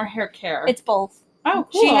is it more hair care? It's both. Oh,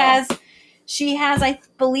 cool. She has, I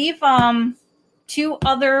believe, 2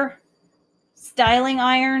 other styling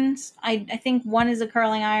irons. I think one is a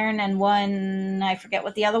curling iron and one, I forget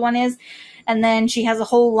what the other one is. And then she has a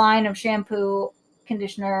whole line of shampoo,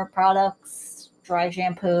 conditioner products, dry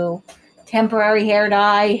shampoo, temporary hair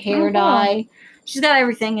dye. She's got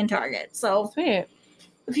everything in Target. So sweet.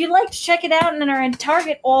 If you'd like to check it out and are in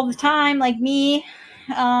Target all the time, like me,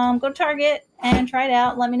 go to Target and try it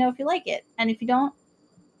out. Let me know if you like it. And if you don't,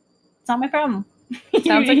 it's not my problem.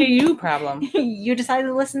 Sounds like a you problem. You decided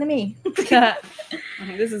to listen to me.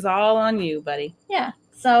 This is all on you, buddy. Yeah.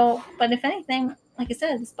 So, but if anything, like I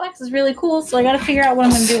said, this box is really cool, so I got to figure out what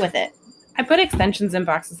I'm going to do with it. I put extensions in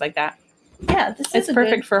boxes like that. Yeah, it's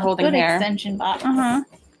perfect for holding hair. Extension box.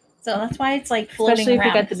 So that's why it's like floating especially around.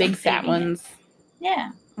 If you got the big fat ones.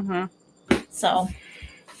 Yeah. So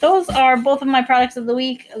those are both of my products of the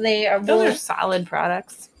week. Those are solid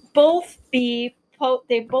products. They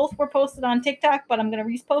both were posted on TikTok, but I'm gonna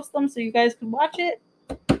repost them so you guys can watch it.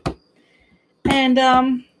 And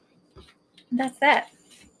that's that.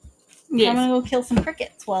 Yes. I'm gonna go kill some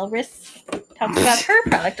crickets while Riss talks about her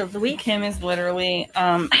product of the week. Kim is literally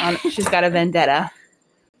she's got a vendetta.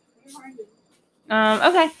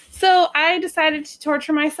 Okay, so I decided to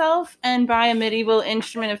torture myself and buy a medieval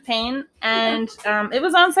instrument of pain, and it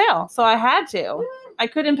was on sale, so I had to. I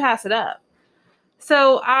couldn't pass it up.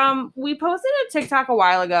 So we posted a TikTok a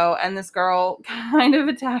while ago, and this girl kind of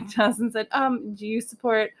attacked us and said, do you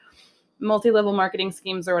support multi-level marketing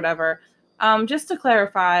schemes or whatever? Just to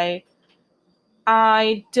clarify,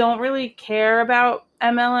 I don't really care about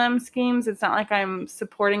MLM schemes. It's not like I'm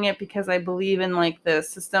supporting it because I believe in like the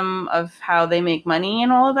system of how they make money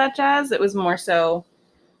and all of that jazz. It was more so,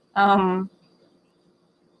 I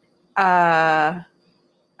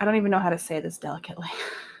don't even know how to say this delicately.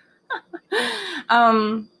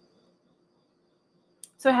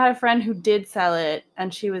 So I had a friend who did sell it,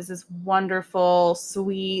 and she was this wonderful,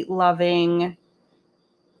 sweet, loving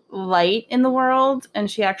light in the world,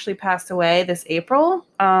 and she actually passed away this April.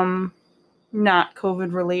 Not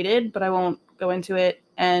COVID related, but I won't go into it.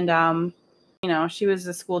 And she was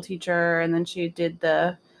a school teacher, and then she did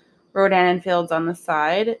the Rodan and Fields on the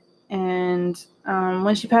side. And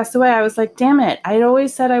when she passed away, I was like, damn it, I'd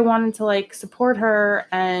always said I wanted to like support her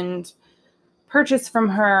and purchase from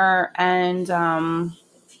her and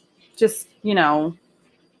just, I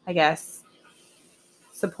guess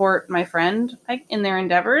support my friend in their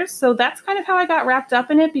endeavors. So that's kind of how I got wrapped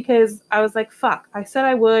up in it, because I was like, fuck, I said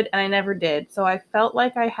I would and I never did. So I felt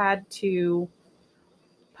like I had to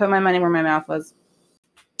put my money where my mouth was.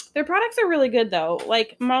 Their products are really good though.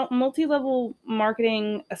 Like multi-level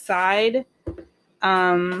marketing aside,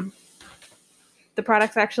 the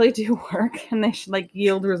products actually do work and they should like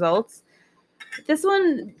yield results. This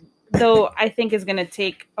one, though, I think is going to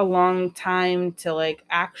take a long time to like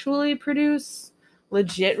actually produce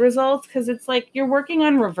legit results, because it's like you're working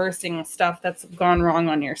on reversing stuff that's gone wrong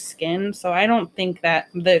on your skin. So I don't think that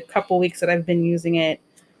the couple weeks that I've been using it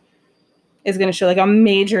is going to show like a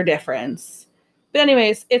major difference. But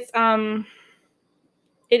anyways, it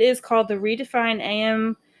is called the Redefine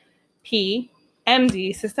AMP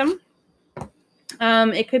MD system.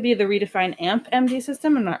 It could be the Redefine AMP MD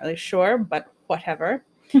system. I'm not really sure, but whatever.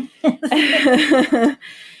 And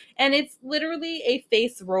it's literally a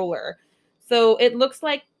face roller. So it looks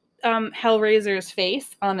like Hellraiser's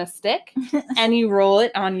face on a stick, and you roll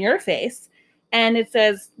it on your face. And it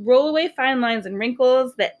says, roll away fine lines and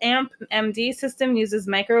wrinkles. The AMP MD system uses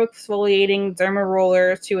micro-exfoliating derma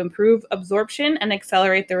roller to improve absorption and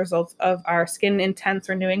accelerate the results of our Skin Intense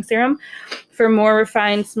Renewing Serum for more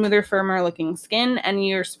refined, smoother, firmer looking skin. And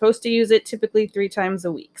you're supposed to use it typically 3 times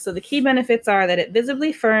a week. So the key benefits are that it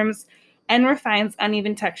visibly firms and refines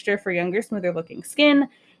uneven texture for younger, smoother looking skin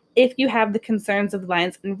if you have the concerns of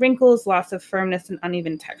lines and wrinkles, loss of firmness, and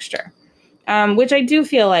uneven texture. Which I do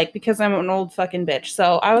feel like, because I'm an old fucking bitch.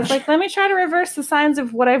 So I was like, let me try to reverse the signs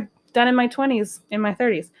of what I've done in my 20s, in my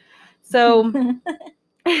 30s. So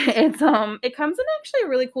it comes in actually a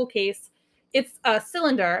really cool case. It's a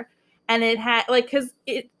cylinder, and it had like, because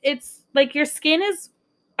it's like your skin is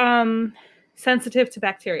sensitive to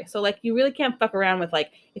bacteria. So like you really can't fuck around with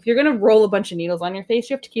like, if you're gonna roll a bunch of needles on your face,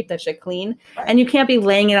 you have to keep that shit clean. Right. And you can't be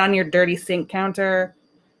laying it on your dirty sink counter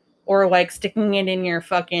or like sticking it in your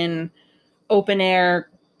fucking open air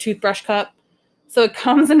toothbrush cup. So it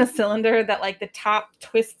comes in a cylinder that like the top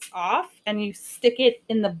twists off, and you stick it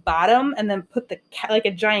in the bottom and then put the like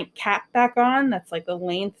a giant cap back on. That's like the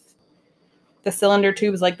length. The cylinder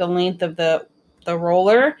tube is like the length of the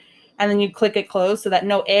roller, and then you click it closed so that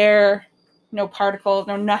no air, no particles,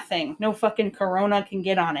 no nothing, no fucking corona can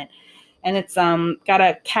get on it. And it's got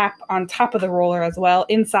a cap on top of the roller as well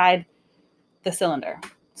inside the cylinder.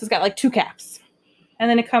 So it's got like 2 caps. And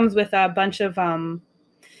then it comes with a bunch of,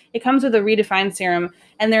 it comes with a Redefine serum,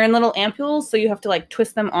 and they're in little ampules, so you have to like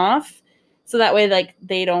twist them off, so that way like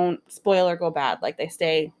they don't spoil or go bad, like they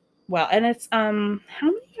stay well. And it's, how many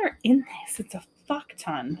are in this? It's a fuck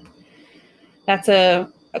ton. That's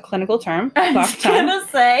a clinical term. I was gonna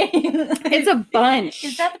say. It's a bunch.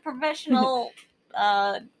 Is that the professional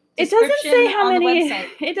it doesn't say how on many. the website?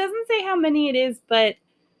 It doesn't say how many it is, but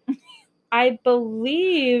I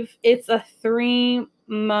believe it's a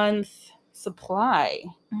 3-month supply.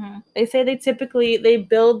 Mm-hmm. They say they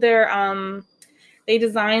build their they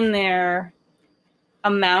design their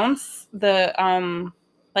amounts,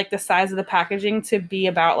 like the size of the packaging to be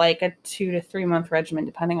about like a 2 to 3 month regimen,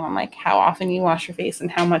 depending on like how often you wash your face and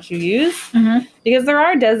how much you use. Mm-hmm. Because there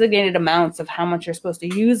are designated amounts of how much you're supposed to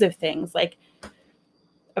use of things, like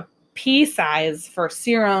a pea size for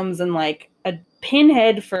serums and like a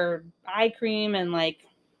pinhead for eye cream and like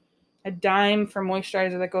a dime for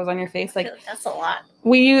moisturizer that goes on your face. Like that's a lot.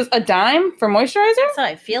 We use a dime for moisturizer? That's what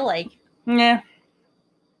I feel like. Yeah.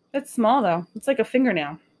 It's small though. It's like a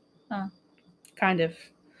fingernail. Oh. Kind of.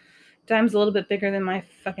 Dime's a little bit bigger than my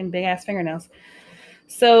fucking big ass fingernails.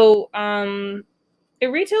 So, it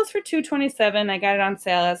retails for $227. I got it on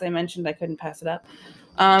sale, as I mentioned. I couldn't pass it up.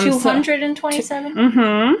 $227?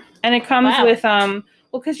 Mm-hmm. And it comes with well,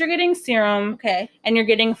 because you're getting serum, okay, and you're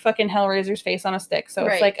getting fucking Hellraiser's face on a stick. So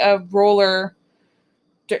It's like a roller.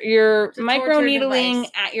 You're microneedling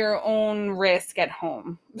at your own risk at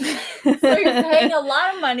home. So you're paying a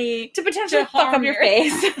lot of money to potentially fuck up your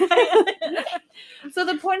face. So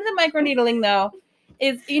the point of the microneedling, though,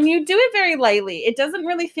 is and you do it very lightly. It doesn't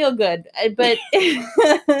really feel good, but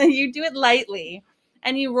you do it lightly.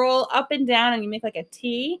 And you roll up and down, and you make like a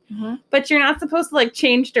T. Mm-hmm. But you're not supposed to like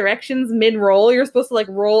change directions mid-roll. You're supposed to like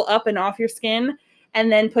roll up and off your skin,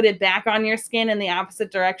 and then put it back on your skin in the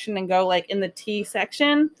opposite direction and go like in the T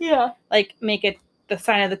section. Yeah. Like make it the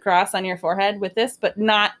sign of the cross on your forehead with this, but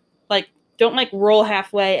not like, don't like roll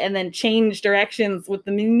halfway and then change directions with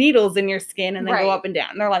the needles in your skin and then go up and down.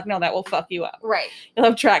 And they're like, no, that will fuck you up. Right. You'll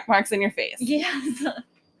have track marks in your face. Yes.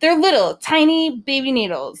 They're little, tiny baby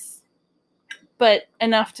needles, but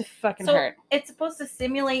enough to fucking hurt. It's supposed to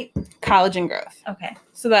stimulate collagen growth. Okay.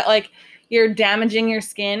 So that like you're damaging your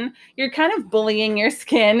skin. You're kind of bullying your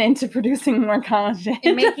skin into producing more collagen.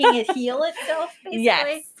 And making it heal itself,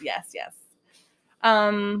 basically? Yes.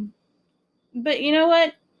 But you know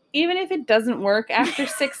what? Even if it doesn't work after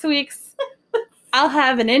 6 weeks, I'll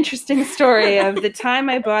have an interesting story of the time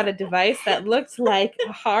I bought a device that looked like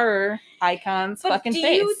a horror icon's fucking face. Do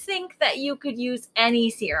you think that you could use any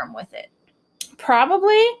serum with it?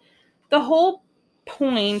 Probably the whole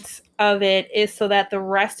point of it is so that the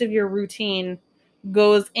rest of your routine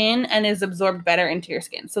goes in and is absorbed better into your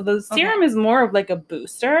skin. So the serum is more of like a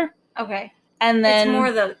booster. Okay. And then it's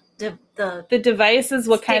more the device is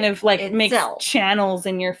what kind of like makes channels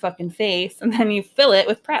in your fucking face, and then you fill it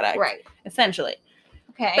with product. Right. Essentially.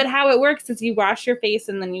 Okay. But how it works is you wash your face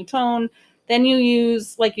and then you tone, then you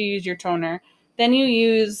use your toner, then you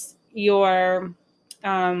use your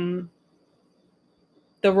the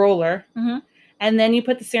roller, and then you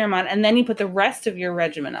put the serum on, and then you put the rest of your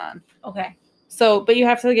regimen on. Okay. So, but you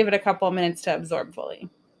have to give it a couple of minutes to absorb fully.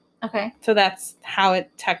 Okay. So that's how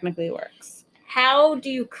it technically works. How do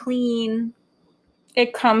you clean?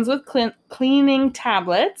 It comes with cleaning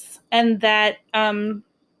tablets, and that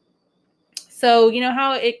so you know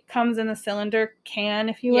how it comes in a cylinder can,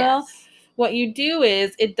 if you will? Yes. What you do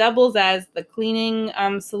is it doubles as the cleaning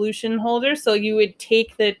solution holder. So you would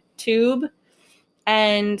take the tube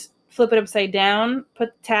and flip it upside down,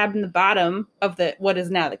 put the tab in the bottom of the what is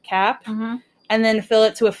now the cap, and then fill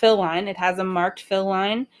it to a fill line. It has a marked fill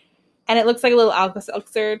line, and it looks like a little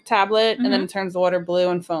Alka-Seltzer tablet, and then it turns the water blue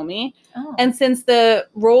and foamy. Oh. And since the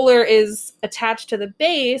roller is attached to the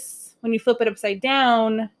base, when you flip it upside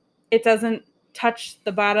down, it doesn't touch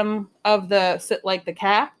the bottom of the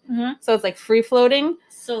cap. So it's like free floating.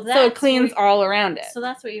 So it cleans all around it. So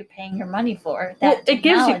that's what you're paying your money for. That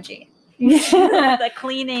technology. It gives you the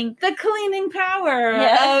cleaning power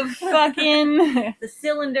of fucking the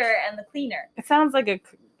cylinder and the cleaner. It sounds like a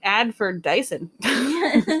ad for Dyson.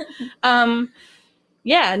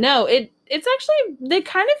 It's actually, they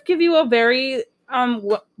kind of give you a very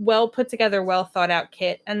well put together, well thought out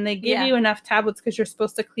kit, and they give you enough tablets because you're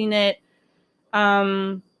supposed to clean it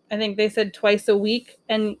I think they said twice a week,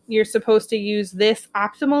 and you're supposed to use this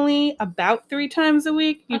optimally about 3 times a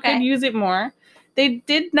week. You could use it more. They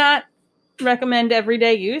did not recommend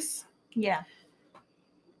everyday use. Yeah.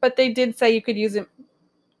 But they did say you could use it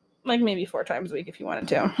like maybe 4 times a week if you wanted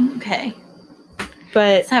to. Okay.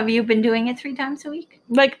 But so have you been doing it 3 times a week?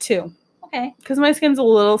 Like 2. Okay. Because my skin's a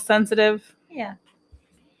little sensitive. Yeah.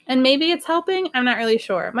 And maybe it's helping. I'm not really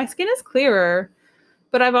sure. My skin is clearer,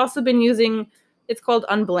 but I've also been using, it's called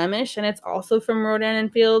Unblemish, and it's also from Rodan &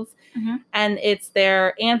 Fields. And it's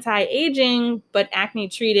their anti-aging but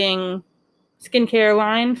acne-treating skincare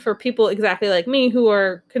line for people exactly like me who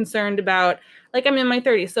are concerned about, like, I'm in my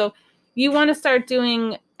 30s. So you want to start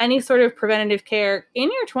doing any sort of preventative care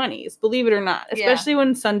in your 20s, believe it or not, especially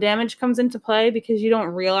when sun damage comes into play, because you don't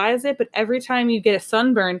realize it. But every time you get a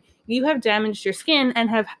sunburn, you have damaged your skin and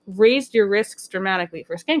have raised your risks dramatically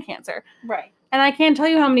for skin cancer. Right. And I can't tell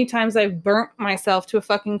you how many times I've burnt myself to a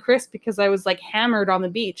fucking crisp because I was like hammered on the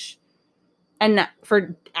beach. And not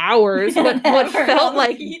for hours, what felt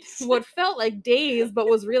like days, but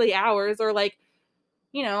was really hours. Or like,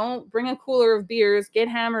 you know, bring a cooler of beers, get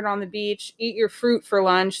hammered on the beach, eat your fruit for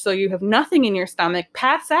lunch so you have nothing in your stomach,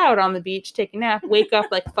 pass out on the beach, take a nap, wake up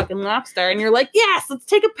like a fucking lobster, and you're like, yes, let's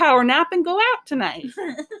take a power nap and go out tonight.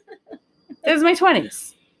 It was my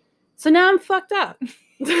 20s. So now I'm fucked up.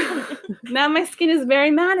 Now my skin is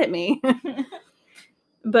very mad at me.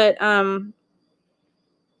 But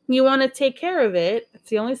you want to take care of it. It's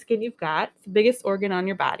the only skin you've got. It's the biggest organ on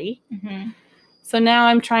your body. So now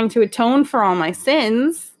I'm trying to atone for all my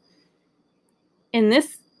sins in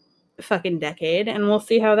this fucking decade, and we'll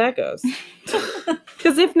see how that goes.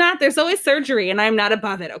 Because if not, there's always surgery, and I'm not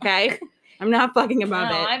above it, okay? I'm not fucking above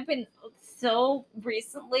it. I've been so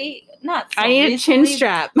recently, I need a chin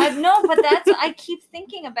strap. No, but I keep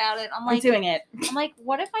thinking about it. I'm doing it. I'm like,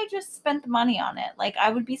 what if I just spent the money on it? Like, I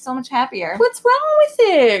would be so much happier. What's wrong with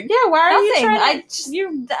it? Yeah, why are you trying to...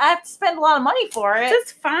 I have to spend a lot of money for it.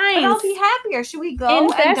 That's fine. But I'll be happier. Should we go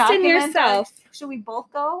invest in yourself? Should we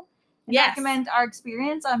both go? Document our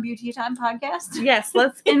experience on Beauty Time Podcast? Yes,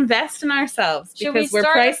 let's invest in ourselves because we're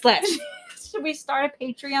priceless. Should we start a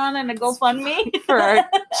Patreon and a GoFundMe for our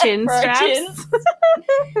chin straps?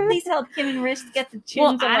 Please help Kim and Rich get the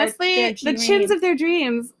chins. Well, honestly, the chins of their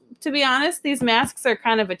dreams. To be honest, these masks are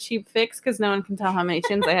kind of a cheap fix because no one can tell how many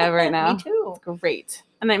chins I have right now. Me too. It's great,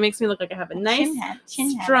 and that makes me look like I have a nice,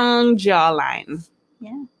 strong jawline.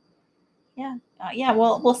 Yeah, yeah, yeah.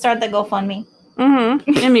 We'll start the GoFundMe.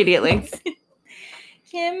 Immediately.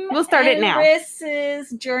 We'll start it now.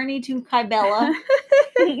 Chris's journey to Kybella.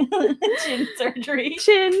 Chin surgery.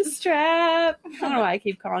 Chin strap. I don't know why I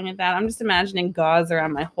keep calling it that. I'm just imagining gauze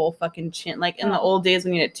around my whole fucking chin. Like in the old days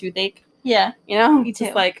when you had a toothache. Yeah. You know? Me too.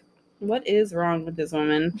 Just like, what is wrong with this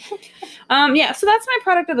woman? Yeah, so that's my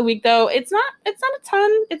product of the week though. It's not a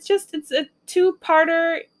ton. It's a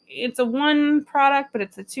 2-parter. It's a 1 product, but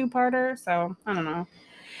it's a 2-parter. So I don't know.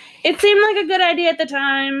 It seemed like a good idea at the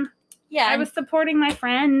time. Yeah, I was supporting my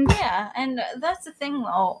friend. Yeah, and that's the thing,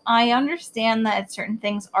 though. I understand that certain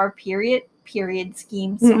things are period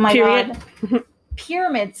schemes. Oh my Period. god,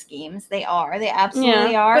 pyramid schemes. They are. They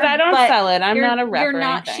absolutely are. But I don't sell it. I'm not a rep You're or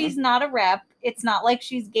not. anything. She's not a rep. It's not like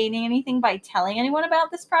she's gaining anything by telling anyone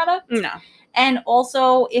about this product. No. And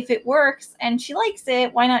also, if it works and she likes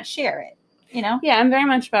it, why not share it? You know? Yeah, I'm very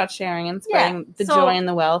much about sharing and spreading the joy and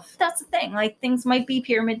the wealth. That's the thing. Like, things might be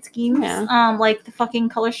pyramid schemes. Yeah. Like the fucking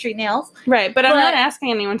Color Street nails. Right, but I'm not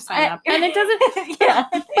asking anyone to sign up. And it doesn't... Yeah.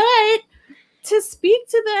 But to speak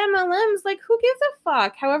to the MLMs, like, who gives a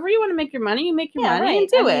fuck? However you want to make your money, you make your money and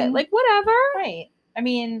do it. Like, whatever. Right. I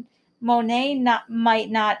mean, Monet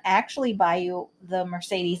might not actually buy you the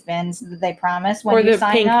Mercedes-Benz that they promise when you sign up.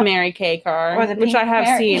 Or the pink Mary Kay car, which I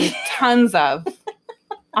have seen tons of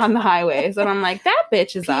on the highways. And I'm like, that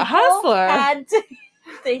bitch is a hustler.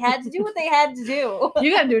 They had to do what they had to do.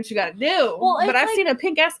 You gotta do what you gotta do. Well, but I've seen a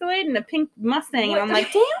pink Escalade and a pink Mustang, and I'm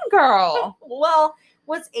like, damn, girl. Well,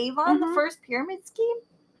 was Avon the first pyramid scheme?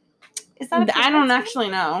 Is that I don't actually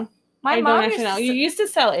know. I don't actually know. You used to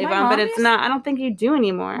sell Avon, but it's not. I don't think you do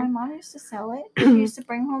anymore. My mom used to sell it. She used to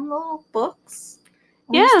bring home little books.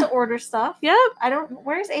 We used to order stuff. Yep.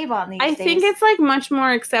 Where's Avon these days? I think it's like much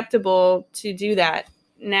more acceptable to do that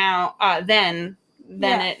now than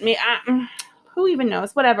it may. Who even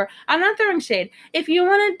knows? Whatever. I'm not throwing shade. If you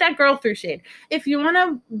wanted, that girl threw shade. If you want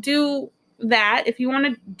to do that, if you want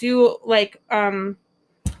to do like,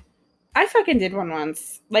 I fucking did one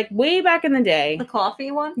once, like way back in the day. The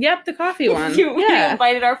coffee one? Yep, the coffee one. You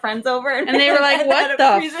invited our friends over and they were like, what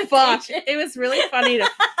the fuck? It was really funny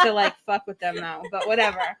to like fuck with them though, but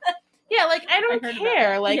whatever. Yeah, like I don't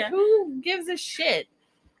care. Like who gives a shit?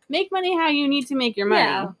 Make money how you need to make your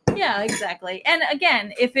money. Yeah, exactly. And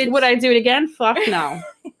again, if it's... Would I do it again? Fuck no.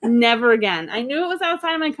 Never again. I knew it was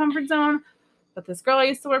outside of my comfort zone, but this girl I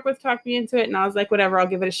used to work with talked me into it, and I was like, whatever, I'll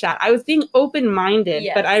give it a shot. I was being open-minded,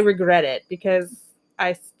 but I regret it because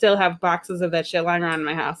I still have boxes of that shit lying around in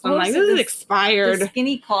my house. I'm like, this is expired. The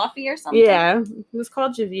skinny coffee or something? Yeah. It was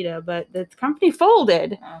called Javita, but the company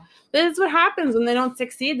folded. Oh. This is what happens when they don't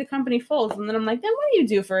succeed. The company folds. And then I'm like, then what do you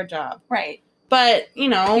do for a job? Right. But, you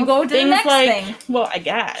go to things the next like, thing. Well, I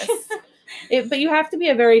guess. But you have to be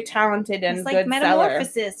a very talented and good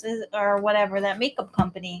Metamorphosis seller. Or whatever, that makeup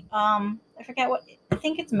company. I forget what, I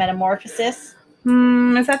think it's Metamorphosis.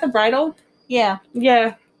 Is that the bridal? Yeah.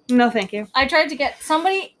 Yeah. No, thank you. I tried to get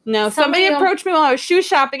somebody. No, somebody approached me while I was shoe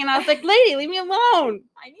shopping, and I was like, lady, leave me alone.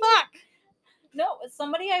 Fuck. No,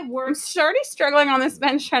 somebody I worked. I'm already struggling on this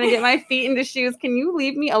bench trying to get my feet into shoes. Can you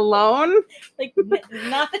leave me alone? Like,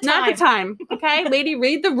 not the time. Not the time. Okay, lady,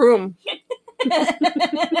 read the room.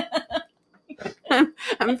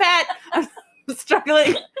 I'm fat. I'm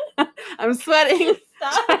struggling. I'm sweating.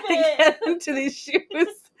 Stop trying to get into these shoes.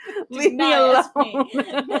 Leave me alone.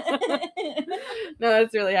 No,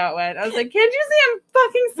 that's really how it went. I was like, can't you see I'm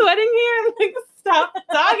fucking sweating here? I'm like, stop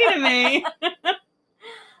talking to me.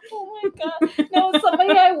 Oh my god. No,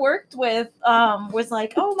 somebody I worked with was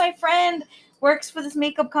like, oh, my friend works for this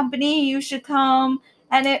makeup company. You should come.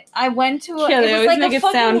 And I went to they always like make it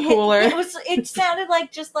sound cooler. It sounded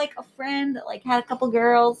like just like a friend that like had a couple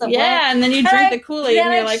girls. That went. And then you drink the Kool-Aid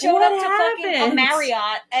and you're like, what happened? Fucking a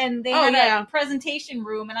Marriott, and they had a presentation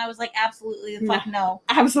room, and I was like, absolutely the fuck no.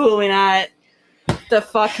 Absolutely not. The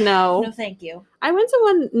fuck no. No, thank you. I went to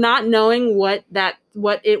one not knowing what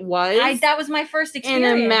it was. That was my first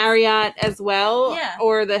experience. In a Marriott as well. Yeah.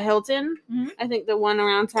 Or the Hilton. Mm-hmm. I think the one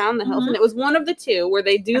around town, the Hilton. Mm-hmm. It was one of the two where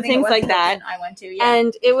they do things like that. I went to, yeah.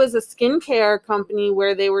 And it was a skincare company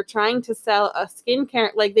where they were trying to sell a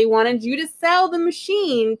skincare, like they wanted you to sell the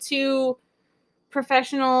machine to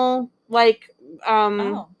professional, like,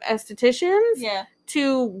 estheticians. Yeah.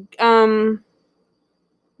 To,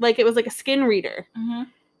 like it was like a skin reader. Mm-hmm.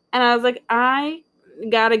 And I was like, I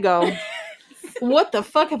gotta go. What the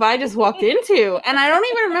fuck have I just walked into? And I don't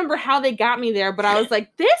even remember how they got me there, but I was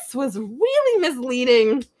like, this was really misleading.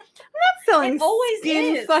 I'm not selling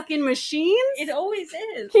skin fucking machines. It always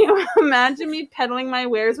is. Can you imagine me peddling my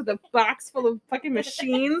wares with a box full of fucking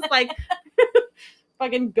machines? Like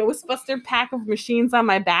fucking Ghostbuster pack of machines on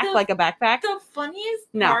my back, like a backpack. The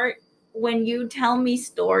funniest part when you tell me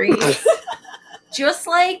stories, just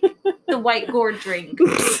like the white gourd drink,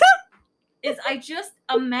 is I just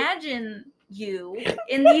imagine you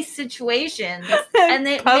in these situations, and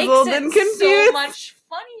it makes it so much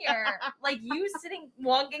funnier. Like you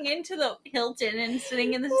walking into the Hilton and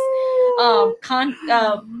sitting in this conference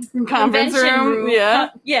room,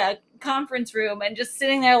 conference room, and just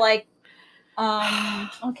sitting there like,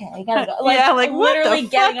 okay, I gotta go. Like, like literally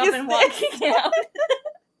what the getting fuck up and walking out.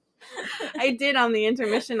 I did on the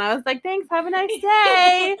intermission. I was like, thanks, have a nice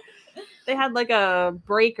day. They had like a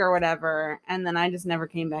break or whatever, and then I just never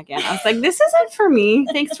came back in. I was like, this isn't for me.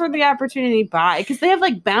 Thanks for the opportunity. Bye. Because they have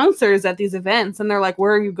like bouncers at these events, and they're like,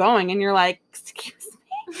 where are you going? And you're like, excuse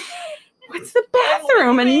me, what's the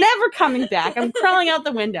bathroom? And never coming back. I'm crawling out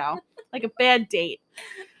the window like a bad date.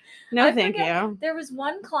 No, thank you. There was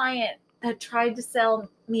one client that tried to sell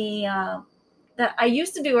me that I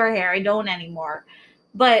used to do her hair. I don't anymore.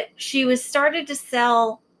 But she was started to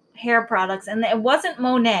sell hair products, and it wasn't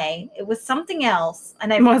Monet. It was something else.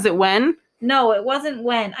 And Was it when? No, it wasn't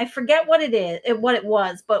when. I forget what what it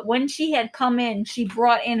was. But when she had come in, she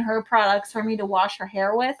brought in her products for me to wash her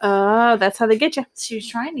hair with. Oh, that's how they get you. She was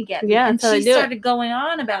trying to get me. Yeah, and that's how she they do started going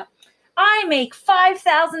on about, I make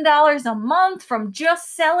 $5,000 a month from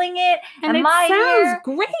just selling it, And it my sounds hair,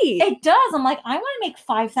 great. it does. I'm like, I want to make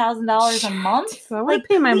 $5,000 a month. So I want to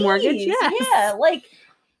pay my mortgage. Please. Yes. Yeah, like,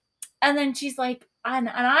 and then she's like, and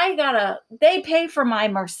I gotta, they pay for my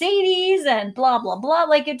Mercedes and blah blah blah.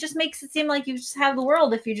 Like, it just makes it seem like you just have the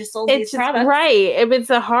world if you just sold these products. Right. If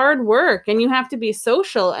it's a hard work and you have to be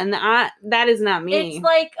social, and that is not me. It's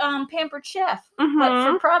like Pampered Chef,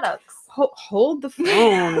 but for products. Hold the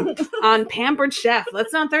phone on Pampered Chef.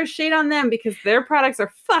 Let's not throw shade on them because their products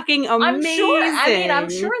are fucking amazing. I'm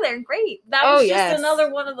sure they're great. That was just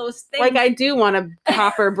another one of those things. Like, I do want a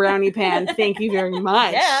copper brownie pan. Thank you very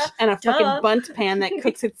much. Yeah, and a fucking bundt pan that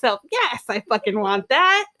cooks itself. Yes, I fucking want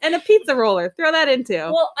that. And a pizza roller. Throw that into.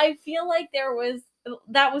 Well, I feel like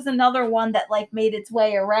that was another one that like made its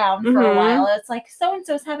way around for a while. It's like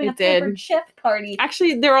so-and-so's having a Pampered Chef party.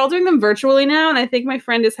 Actually, they're all doing them virtually now, and I think my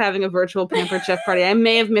friend is having a virtual Pampered Chef party. I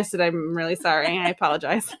may have missed it. I'm really sorry. I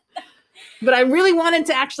apologize. But I really wanted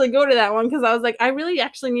to actually go to that one because I was like, I really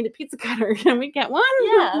actually need a pizza cutter. Can we get one?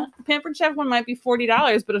 Yeah. The Pampered Chef one might be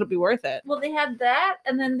 $40, but it'll be worth it. Well, they had that,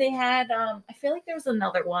 and then they had I feel like there was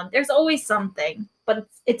another one. There's always something, but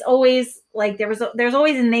it's always like there's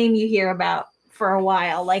always a name you hear about for a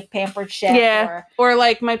while, like Pampered Chef. Yeah, or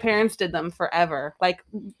like my parents did them forever, like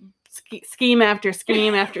scheme after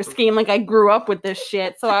scheme after scheme. Like, I grew up with this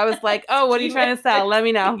shit, so I was like, oh, what are you trying to sell? Let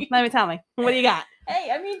me know. Tell me. What do you got? Hey,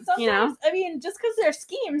 I mean, sometimes, just because they're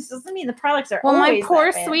schemes doesn't mean the products are Well, always my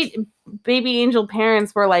poor sweet baby angel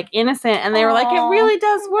parents were like innocent, and they were like, it really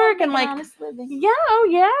does work. And like, yeah,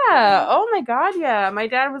 oh my God, yeah. My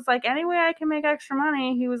dad was like, any way I can make extra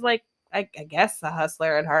money. He was like, I guess a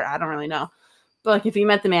hustler at heart. I don't really know. But like, if you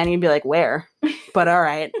met the man, you'd be like, where? But all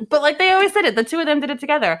right. But like, they always did it. The two of them did it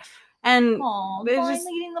together. And they just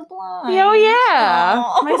leading the blind. Oh yeah.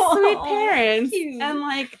 My sweet parents. Cute. And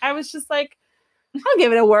like, I was just like, I'll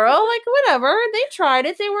give it a whirl. Like, whatever. They tried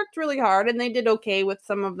it. They worked really hard and they did okay with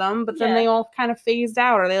some of them, but then they all kind of phased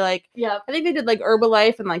out. Or they like, I think they did like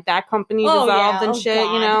Herbalife, and like that company dissolved and shit,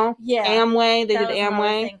 God. You know? Yeah. Amway. They did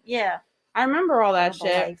Amway. Yeah. I remember all that Herbalife.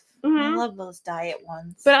 shit. Mm-hmm. I love those diet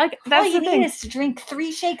ones. But like, that's all you need is to drink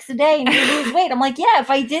 3 shakes a day and you lose weight. I'm like, yeah,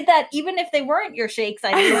 if I did that, even if they weren't your shakes,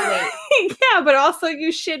 I'd lose weight. Yeah, but also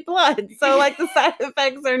you shit blood. So like, the side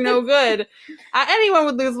effects are no good. Anyone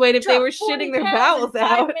would lose weight if they were shitting their bowels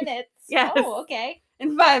out. 5 minutes. Yes. Oh, okay.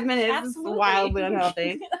 In 5 minutes. Absolutely. It's wildly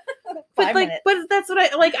unhealthy. 5 minutes. But that's what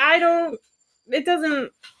I don't, it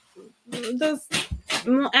doesn't, those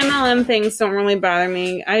MLM things don't really bother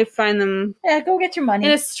me. I find them, go get your money,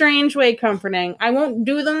 in a strange way, comforting. I won't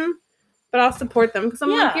do them, but I'll support them because I'm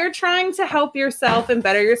like, you're trying to help yourself and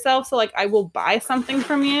better yourself, so like, I will buy something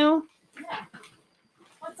from you. Yeah.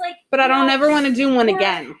 Well, it's like, but I don't ever want to do one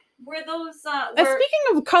again. Were those speaking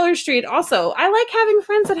of Color Street, also, I like having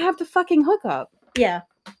friends that have to fucking hook up. Yeah.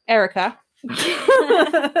 Erica.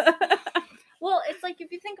 Well, it's like,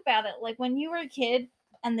 if you think about it, like when you were a kid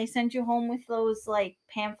and they sent you home with those like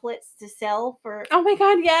pamphlets to sell for. Oh my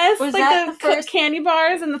God, yes! Was like that the first candy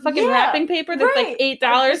bars and the fucking wrapping paper that's like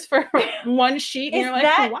 $8 for one sheet, and you're like,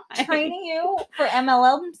 that why? Training you for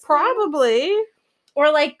MLMs? Probably.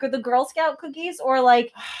 Or like the Girl Scout cookies, or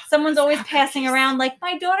like someone's always passing around like,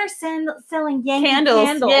 my daughter's selling Yankee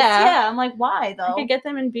candles. Yeah, I'm like, why though? I could get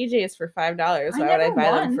them in BJ's for $5. Why would I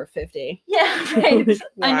buy them for $50? Yeah, right.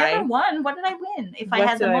 I never won. What did I win? If I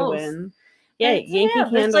had the most. Win? Yeah, Yankee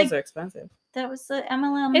candles are expensive. That was the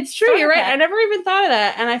MLM. It's true. You're right. I never even thought of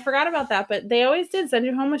that, and I forgot about that. But they always did send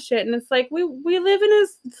you home with shit, and it's like, we live in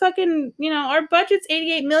a fucking, our budget's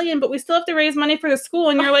 $88 million, but we still have to raise money for the school,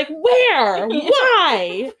 and you're like, where?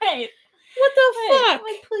 Why? Right. What the fuck?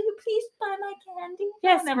 Like, will you please buy my candy?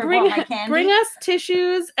 Yes, bring us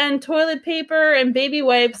tissues and toilet paper and baby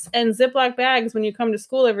wipes and Ziploc bags when you come to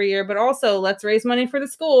school every year, but also let's raise money for the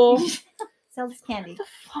school. Sell this candy. What the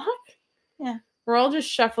fuck? Yeah. We're all just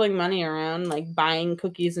shuffling money around, like buying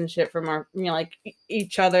cookies and shit from our, like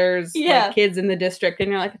each other's like, kids in the district. And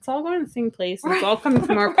you're like, it's all going to the same place. And it's all coming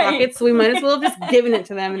from our pockets. So we might as well have just given it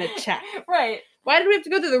to them in a check. Right. Why did we have to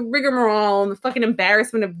go through the rigmarole and the fucking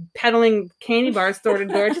embarrassment of peddling candy bars door to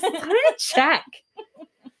door? Just sign a check.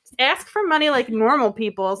 Just ask for money like normal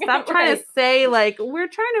people. Stop trying to say, like, we're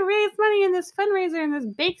trying to raise money in this fundraiser and this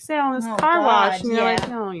bake sale and this car wash. And you're like,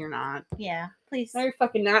 no, you're not. Yeah. Please. No, you're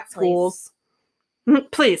fucking not schools.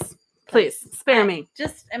 Please, spare me.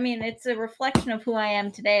 It's a reflection of who I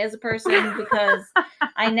am today as a person because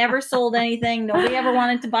I never sold anything. Nobody ever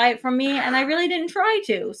wanted to buy it from me, and I really didn't try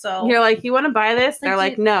to. So you're like, you want to buy this? They're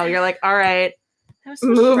like, no. You're like, all right, so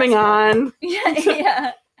moving on.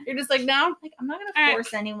 Yeah. You're just like, no. Like, I'm not gonna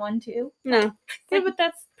force anyone to. No. Yeah, but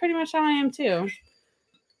that's pretty much how I am too.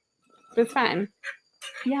 But it's fine.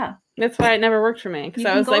 Yeah. That's why it never worked for me because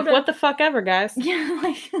I was like, what the fuck ever, guys. Yeah,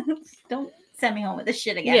 like don't send me home with this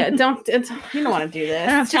shit again. Yeah, you don't want to do this. I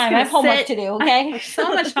don't have time. I have homework to do, okay?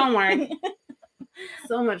 So much homework.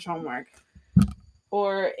 So much homework.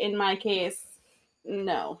 Or in my case,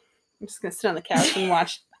 no. I'm just going to sit on the couch and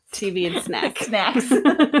watch TV and snacks.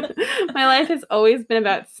 My life has always been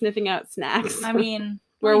about sniffing out snacks. I mean,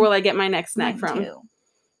 where will I get my next snack from? Too.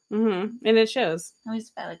 Mm-hmm. And it shows.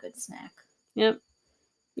 Always about a good snack. Yep.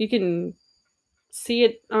 You can see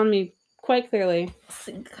it on me quite clearly.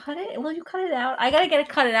 Cut it? Will you cut it out? I gotta get it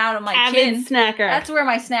cut it out of my Avid chin. Snacker. That's where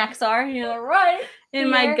my snacks are. You're right in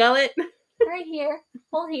here. My gullet. Right here.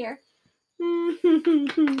 Well, here.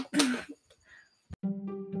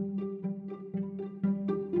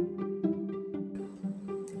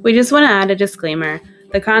 We just want to add a disclaimer.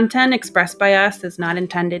 The content expressed by us is not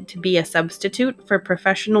intended to be a substitute for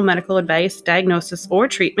professional medical advice, diagnosis, or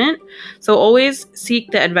treatment. So always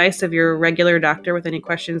seek the advice of your regular doctor with any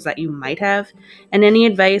questions that you might have. And any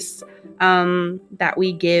advice that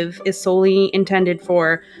we give is solely intended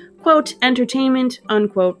for, quote, entertainment,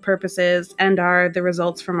 unquote, purposes, and are the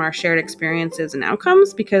results from our shared experiences and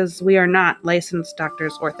outcomes because we are not licensed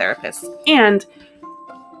doctors or therapists. And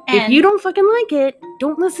if you don't fucking like it,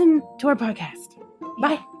 don't listen to our podcast.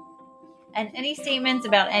 Bye. And any statements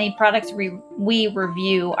about any products we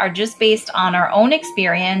review are just based on our own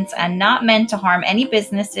experience and not meant to harm any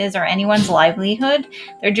businesses or anyone's livelihood.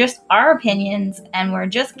 They're just our opinions, and we're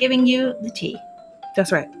just giving you the tea.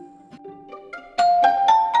 That's right.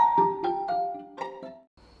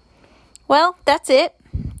 Well, that's it.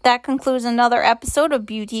 That concludes another episode of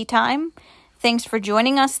Beauty Time. Thanks for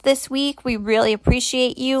joining us this week. We really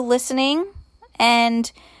appreciate you listening,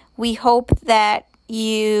 and we hope that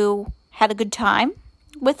you had a good time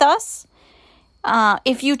with us.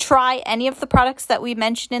 If you try any of the products that we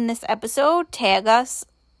mentioned in this episode, tag us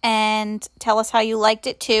and tell us how you liked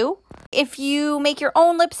it too. If you make your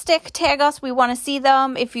own lipstick, tag us. We want to see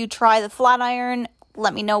them. If you try the flat iron,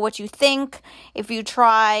 let me know what you think. If you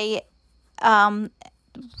try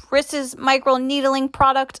Riss's micro needling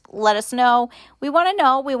product, let us know. We want to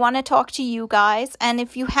know. We want to talk to you guys. And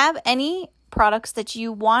if you have any products that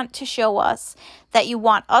you want to show us, that you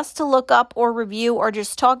want us to look up or review or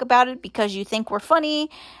just talk about it because you think we're funny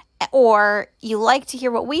or you like to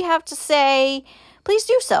hear what we have to say, please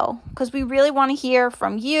do so because we really want to hear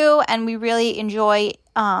from you and we really enjoy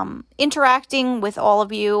interacting with all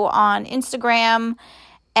of you on Instagram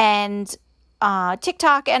and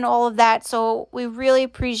TikTok and all of that. So we really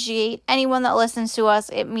appreciate anyone that listens to us.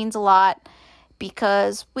 It means a lot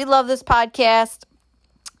because we love this podcast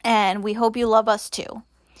and we hope you love us too.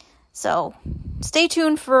 So stay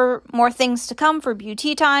tuned for more things to come for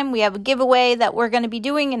Beauty Time. We have a giveaway that we're going to be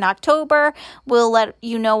doing in October. We'll let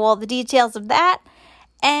you know all the details of that.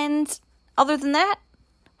 And other than that,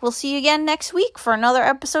 we'll see you again next week for another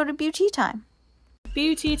episode of Beauty Time.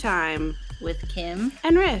 Beauty Time with Kim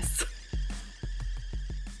and Riss.